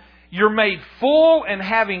Him, you're made full, and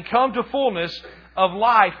having come to fullness of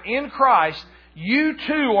life in Christ, you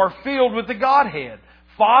too are filled with the Godhead,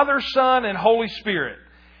 Father, Son, and Holy Spirit.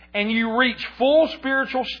 And you reach full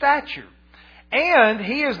spiritual stature. And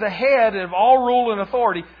He is the head of all rule and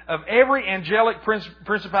authority of every angelic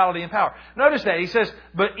principality and power. Notice that. He says,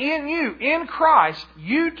 but in you, in Christ,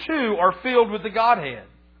 you too are filled with the Godhead.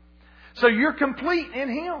 So you're complete in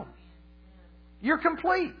Him. You're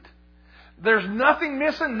complete. There's nothing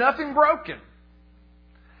missing, nothing broken.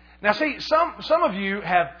 Now see, some of you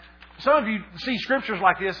see scriptures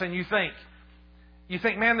like this and you think,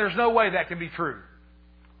 man, there's no way that can be true.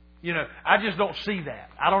 You know, I just don't see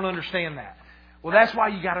that. I don't understand that. Well, that's why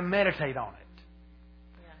you got to meditate on it.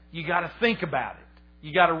 You got to think about it.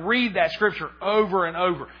 You got to read that scripture over and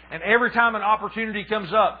over. And every time an opportunity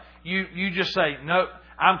comes up, you just say, no,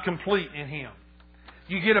 I'm complete in Him.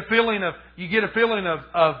 You get a feeling of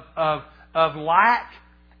lack,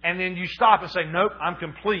 and then you stop and say, nope, I'm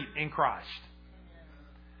complete in Christ.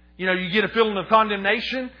 You know, you get a feeling of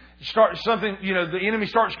condemnation. The enemy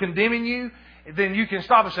starts condemning you. Then you can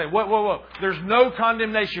stop and say, whoa. There's no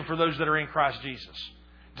condemnation for those that are in Christ Jesus.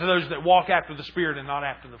 To those that walk after the Spirit and not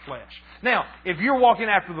after the flesh. Now, if you're walking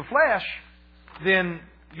after the flesh, then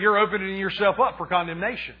you're opening yourself up for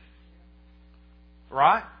condemnation.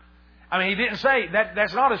 Right? I mean, He didn't say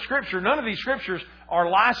that's not a scripture. None of these scriptures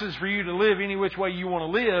are licensed for you to live any which way you want to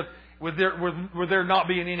live with there not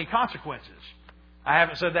being any consequences. I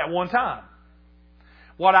haven't said that one time.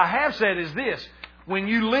 What I have said is this: when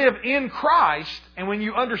you live in Christ and when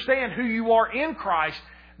you understand who you are in Christ,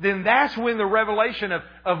 then that's when the revelation of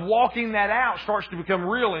walking that out starts to become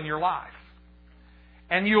real in your life.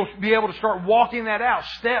 And you'll be able to start walking that out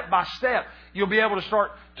step by step. You'll be able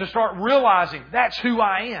to start realizing that's who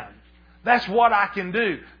I am. That's what I can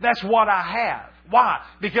do. That's what I have. Why?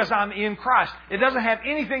 Because I'm in Christ. It doesn't have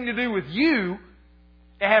anything to do with you.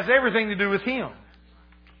 It has everything to do with Him.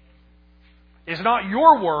 It's not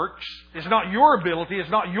your works. It's not your ability.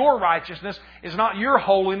 It's not your righteousness. It's not your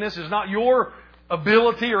holiness. It's not your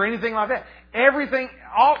ability or anything like that. Everything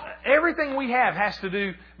we have has to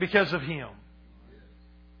do because of Him.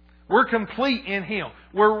 We're complete in Him.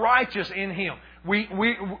 We're righteous in Him.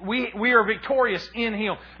 We are victorious in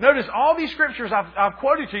Him. Notice all these scriptures I've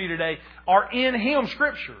quoted to you today are in Him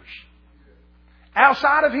scriptures.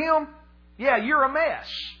 Outside of Him, yeah, you're a mess.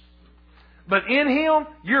 But in Him,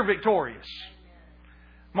 you're victorious.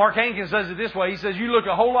 Mark Hankins says it this way. He says, you look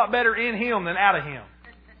a whole lot better in Him than out of Him.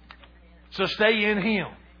 So stay in Him.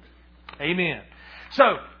 Amen.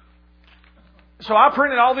 So I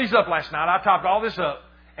printed all these up last night. I typed all this up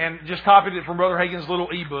and just copied it from Brother Hagin's little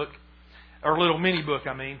e-book, or little mini book,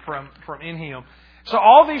 from In Him. So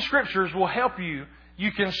all these scriptures will help you.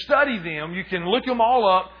 You can study them. You can look them all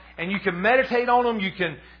up. And you can meditate on them. You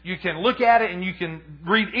can look at it and you can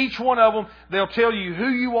read each one of them. They'll tell you who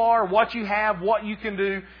you are, what you have, what you can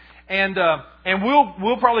do. And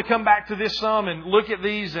we'll probably come back to this some and look at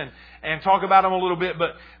these and talk about them a little bit.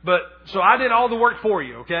 But so I did all the work for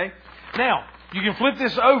you, okay? Now, you can flip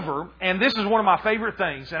this over, and this is one of my favorite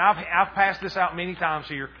things. And I've passed this out many times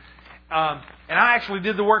here. And I actually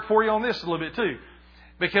did the work for you on this a little bit too.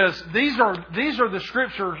 Because these are the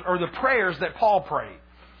scriptures or the prayers that Paul prayed.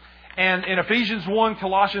 And in Ephesians 1,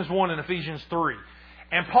 Colossians 1, and Ephesians 3.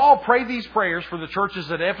 And Paul prayed these prayers for the churches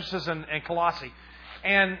at Ephesus and Colossae.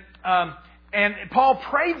 And Paul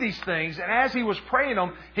prayed these things, and as he was praying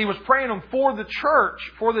them for the church,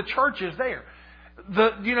 for the churches there.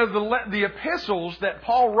 The epistles that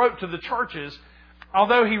Paul wrote to the churches,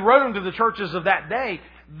 although he wrote them to the churches of that day,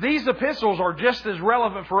 these epistles are just as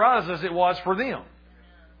relevant for us as it was for them.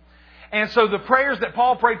 And so the prayers that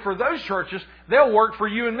Paul prayed for those churches, they'll work for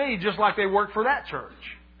you and me just like they work for that church.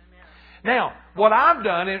 Now, what I've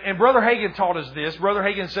done, and Brother Hagin taught us this. Brother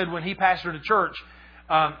Hagin said when he pastored a church,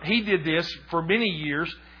 he did this for many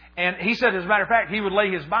years. And he said, as a matter of fact, he would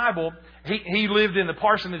lay his Bible. He lived in the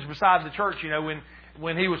parsonage beside the church,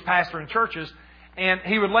 when he was pastoring churches. And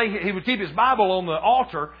he would keep his Bible on the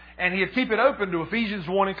altar, and he'd keep it open to Ephesians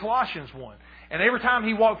 1 and Colossians 1. And every time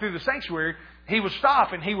he walked through the sanctuary, he would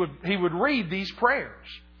stop and he would read these prayers.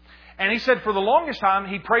 And he said for the longest time,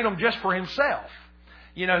 he prayed them just for himself.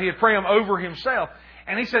 He'd pray them over himself.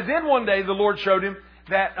 And he said then one day the Lord showed him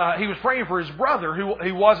that he was praying for his brother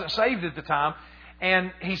who wasn't saved at the time.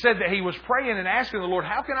 And he said that he was praying and asking the Lord,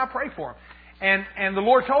 how can I pray for him? And the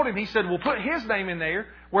Lord told him, He said, well, put his name in there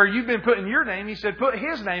where you've been putting your name. He said, put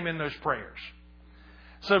his name in those prayers.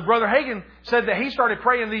 So Brother Hagin said that he started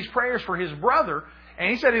praying these prayers for his brother. And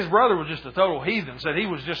he said his brother was just a total heathen. He said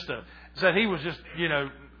he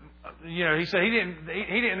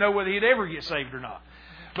didn't know whether he'd ever get saved or not.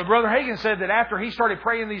 But Brother Hagin said that after he started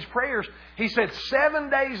praying these prayers, he said 7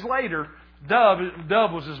 days later, Dub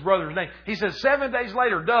was his brother's name. He said 7 days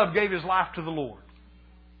later, Dub gave his life to the Lord.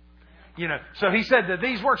 So he said that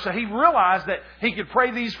these works. So he realized that he could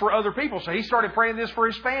pray these for other people. So he started praying this for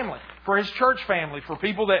his family, for his church family, for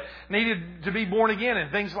people that needed to be born again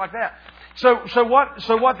and things like that. So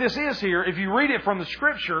what this is here, if you read it from the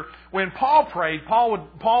Scripture, when Paul prayed,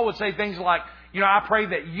 Paul would say things like, I pray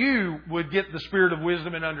that you would get the spirit of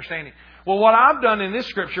wisdom and understanding. Well, what I've done in this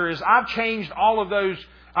Scripture is I've changed all of those.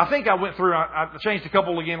 I think I went through, I changed a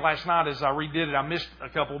couple again last night as I redid it. I missed a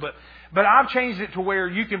couple, but I've changed it to where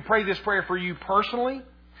you can pray this prayer for you personally.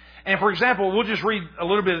 And for example, we'll just read a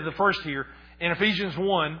little bit of the first here. In Ephesians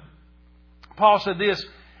 1, Paul said this.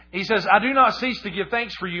 He says, I do not cease to give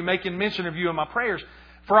thanks for you, making mention of you in my prayers.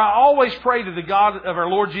 For I always pray to the God of our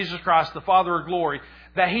Lord Jesus Christ, the Father of glory,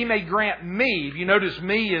 that He may grant me. If you notice,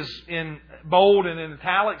 me is in bold and in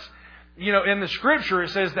italics. In the Scripture it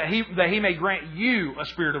says that He may grant you a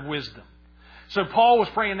spirit of wisdom. So Paul was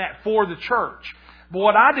praying that for the church. But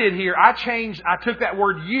what I did here, I took that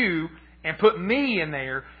word you and put me in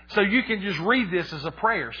there, so you can just read this as a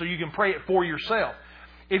prayer, so you can pray it for yourself.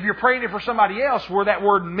 If you're praying it for somebody else, where that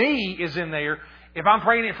word me is in there, if I'm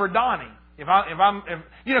praying it for Donnie,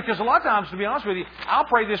 because a lot of times, to be honest with you, I'll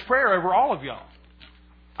pray this prayer over all of y'all.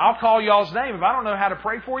 I'll call y'all's name. If I don't know how to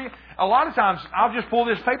pray for you, a lot of times I'll just pull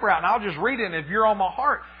this paper out and I'll just read it. And if you're on my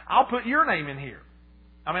heart, I'll put your name in here.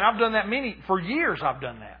 I've done that for years I've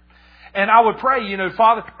done that. And I would pray,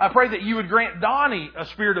 Father, I pray that you would grant Donnie a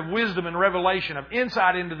spirit of wisdom and revelation, of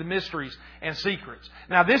insight into the mysteries and secrets.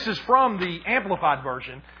 Now, this is from the Amplified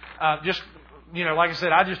version. Like I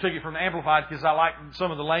said, I just took it from the Amplified because I like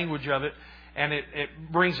some of the language of it, and it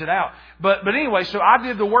brings it out. But anyway, so I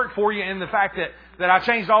did the work for you in the fact that I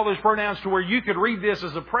changed all those pronouns to where you could read this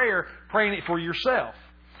as a prayer, praying it for yourself.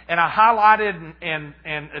 And I highlighted and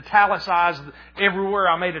italicized everywhere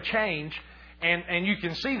I made a change. And you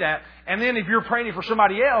can see that. And then if you're praying it for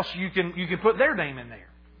somebody else, you can put their name in there.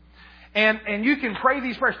 And you can pray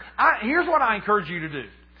these prayers. Here's what I encourage you to do.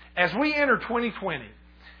 As we enter 2020,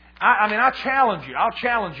 I challenge you. I'll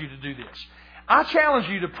challenge you to do this. I challenge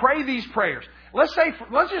you to pray these prayers. Let's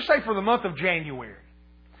just say for the month of January.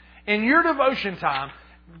 In your devotion time,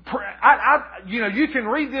 you can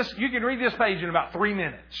read this. You can read this page in about 3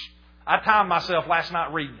 minutes. I timed myself last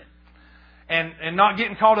night reading it. And not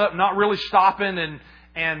getting caught up, not really stopping and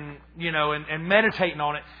meditating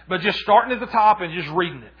on it, but just starting at the top and just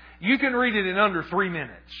reading it. You can read it in under 3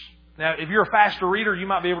 minutes. Now, if you're a faster reader, you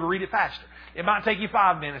might be able to read it faster. It might take you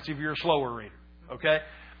 5 minutes if you're a slower reader. Okay?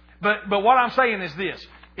 But what I'm saying is this.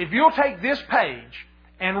 If you'll take this page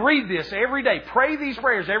and read this every day. Pray these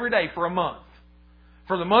prayers every day for a month.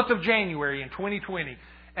 For the month of January in 2020.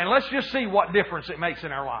 And let's just see what difference it makes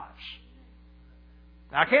in our lives.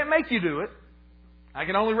 Now, I can't make you do it. I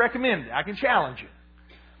can only recommend it. I can challenge you.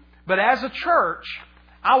 But as a church,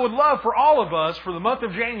 I would love for all of us for the month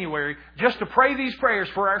of January just to pray these prayers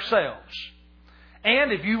for ourselves.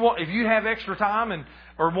 And if you have extra time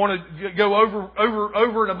or want to go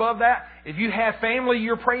over and above that, if you have family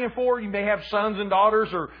you're praying for, you may have sons and daughters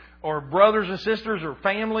or brothers and sisters or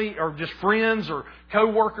family or just friends or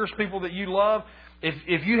co-workers, people that you love.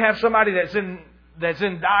 If you have somebody that's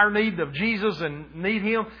in dire need of Jesus and need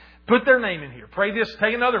Him, put their name in here. Pray this.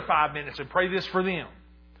 Take another 5 minutes and pray this for them.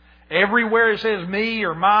 Everywhere it says me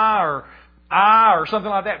or my or I or something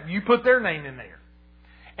like that, you put their name in there.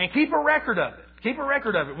 And keep a record of it. Keep a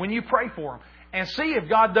record of it when you pray for them. And see if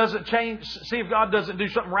God doesn't change, see if God doesn't do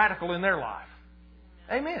something radical in their life.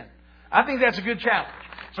 Amen. I think that's a good challenge.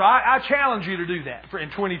 So I challenge you to do that in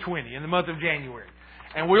 2020, in the month of January.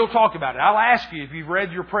 And we'll talk about it. I'll ask you if you've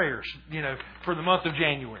read your prayers, for the month of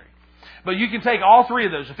January. But you can take all three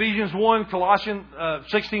of those. Ephesians 1, Colossians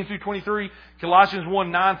 16 through 23, Colossians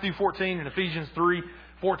 1, 9 through 14, and Ephesians 3,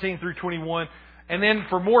 14 through 21. And then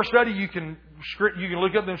for more study, you can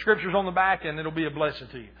look up them scriptures on the back, and it'll be a blessing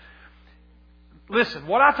to you. Listen,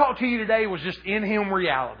 what I taught to you today was just in Him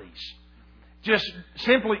realities. Just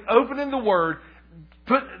simply opening the Word,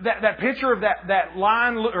 put that picture of that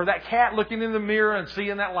line or that cat looking in the mirror and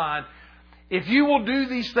seeing that line. If you will do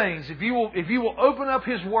these things, if you will open up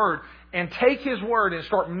His Word and take His Word and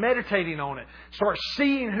start meditating on it, start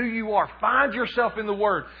seeing who you are, find yourself in the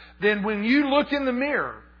Word, then when you look in the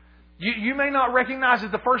mirror, you may not recognize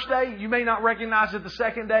it the first day, you may not recognize it the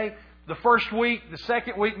second day, the first week, the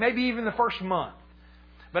second week, maybe even the first month.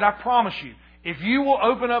 But I promise you, if you will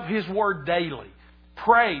open up His Word daily,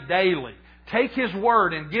 pray daily, take His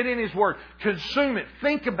Word and get in His Word, consume it,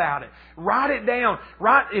 think about it, write it down.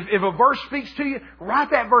 If a verse speaks to you,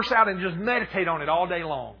 write that verse out and just meditate on it all day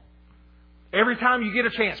long. Every time you get a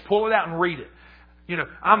chance, pull it out and read it.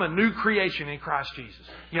 I'm a new creation in Christ Jesus.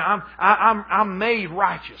 I'm made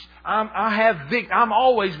righteous. I'm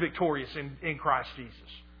always victorious in Christ Jesus.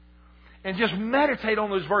 And just meditate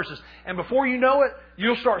on those verses. And before you know it,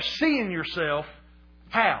 you'll start seeing yourself.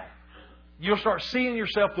 How? You'll start seeing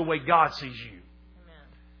yourself the way God sees you. Amen.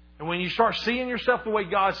 And when you start seeing yourself the way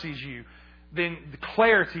God sees you, then the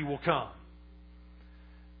clarity will come.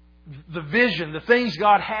 The vision, the things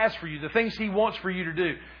God has for you, the things He wants for you to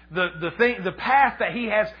do, the path that He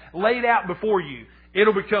has laid out before you,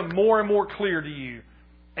 it'll become more and more clear to you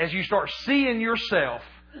as you start seeing yourself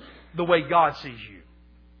the way God sees you.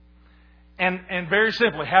 And very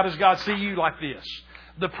simply, how does God see you? Like this.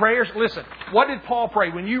 The prayers, listen, what did Paul pray?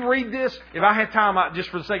 When you read this, if I have time, just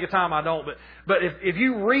for the sake of time, I don't. But if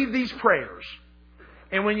you read these prayers,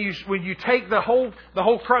 and when you take the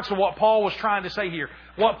whole crux of what Paul was trying to say here,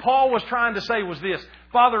 what Paul was trying to say was this: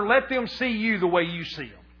 Father, let them see you the way you see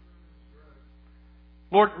them.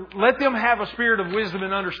 Lord, let them have a spirit of wisdom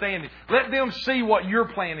and understanding. Let them see what your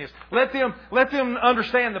plan is. Let them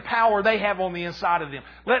understand the power they have on the inside of them.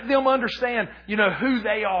 Let them understand, who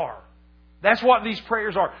they are. That's what these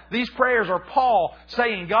prayers are. These prayers are Paul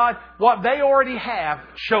saying, God, what they already have,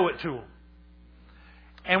 show it to them.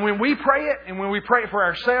 And when we pray it, and when we pray it for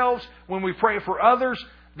ourselves, when we pray it for others,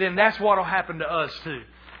 then that's what will happen to us too.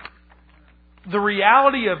 The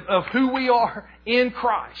reality of who we are in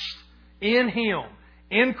Christ, in Him,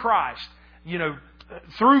 in Christ,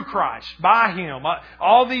 through Christ, by Him,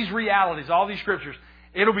 all these realities, all these scriptures,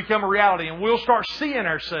 it'll become a reality, and we'll start seeing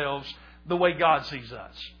ourselves the way God sees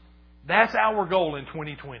us. That's our goal in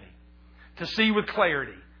 2020. To see with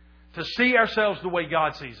clarity. To see ourselves the way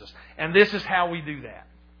God sees us. And this is how we do that.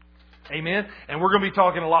 Amen? And we're going to be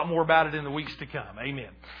talking a lot more about it in the weeks to come. Amen.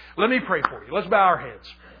 Let me pray for you. Let's bow our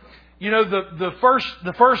heads.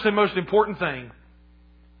 The first and most important thing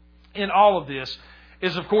in all of this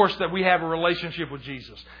is, of course, that we have a relationship with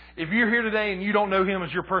Jesus. If you're here today and you don't know Him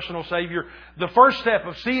as your personal Savior, the first step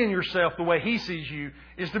of seeing yourself the way He sees you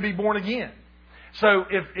is to be born again. So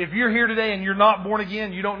if you're here today and you're not born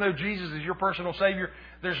again, you don't know Jesus as your personal Savior,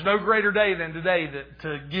 there's no greater day than today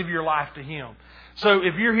to give your life to Him. So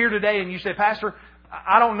if you're here today and you say, Pastor,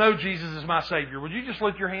 I don't know Jesus as my Savior, would you just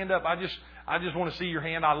lift your hand up? I just want to see your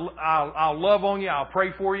hand. I'll love on you. I'll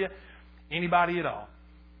pray for you. Anybody at all?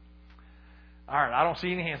 All right, I don't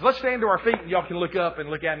see any hands. Let's stand to our feet and y'all can look up and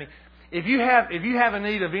look at me. If you have a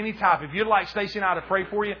need of any type, if you'd like Stacy and I to pray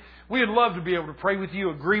for you, we would love to be able to pray with you,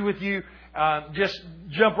 agree with you. Just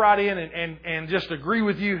jump right in and just agree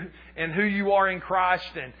with you and who you are in Christ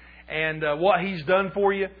and what He's done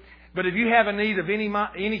for you. But if you have a need of any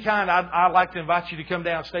kind, I'd like to invite you to come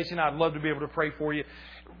down. Stacy and I'd love to be able to pray for you.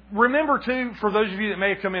 Remember, too, for those of you that may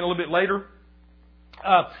have come in a little bit later,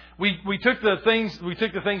 we took the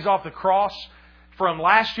things off the cross from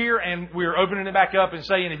last year, and we're opening it back up and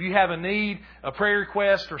saying, if you have a need, a prayer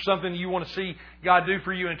request, or something you want to see God do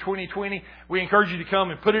for you in 2020, we encourage you to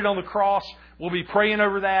come and put it on the cross. We'll be praying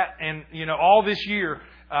over that, and all this year,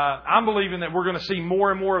 I'm believing that we're going to see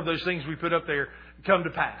more and more of those things we put up there come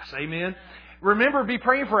to pass. Amen. Remember, be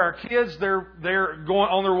praying for our kids. They're going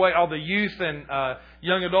on their way. All the youth and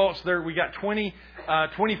young adults. We got 20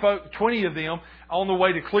 of them on the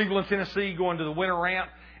way to Cleveland, Tennessee, going to the winter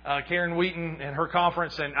ramp. Karen Wheaton and her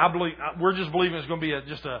conference, and we're just believing it's going to be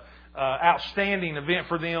just a outstanding event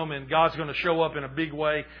for them, and God's going to show up in a big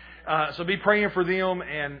way. So be praying for them,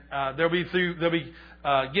 and they'll be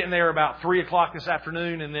getting there about 3:00 this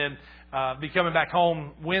afternoon, and then be coming back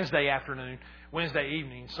home Wednesday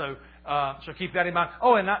evening. So keep that in mind.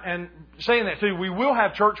 Oh, and saying that too, we will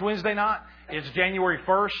have church Wednesday night. It's January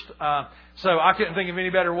 1st. So I couldn't think of any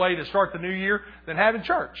better way to start the new year than having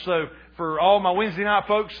church. So for all my Wednesday night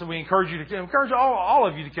folks, we encourage all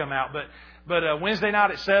of you to come out. But Wednesday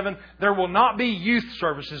night at 7, there will not be youth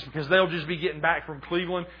services because they'll just be getting back from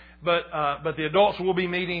Cleveland. But the adults will be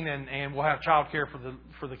meeting, and we'll have childcare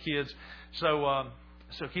for the kids.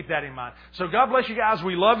 So keep that in mind. So God bless you guys.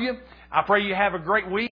 We love you. I pray you have a great week.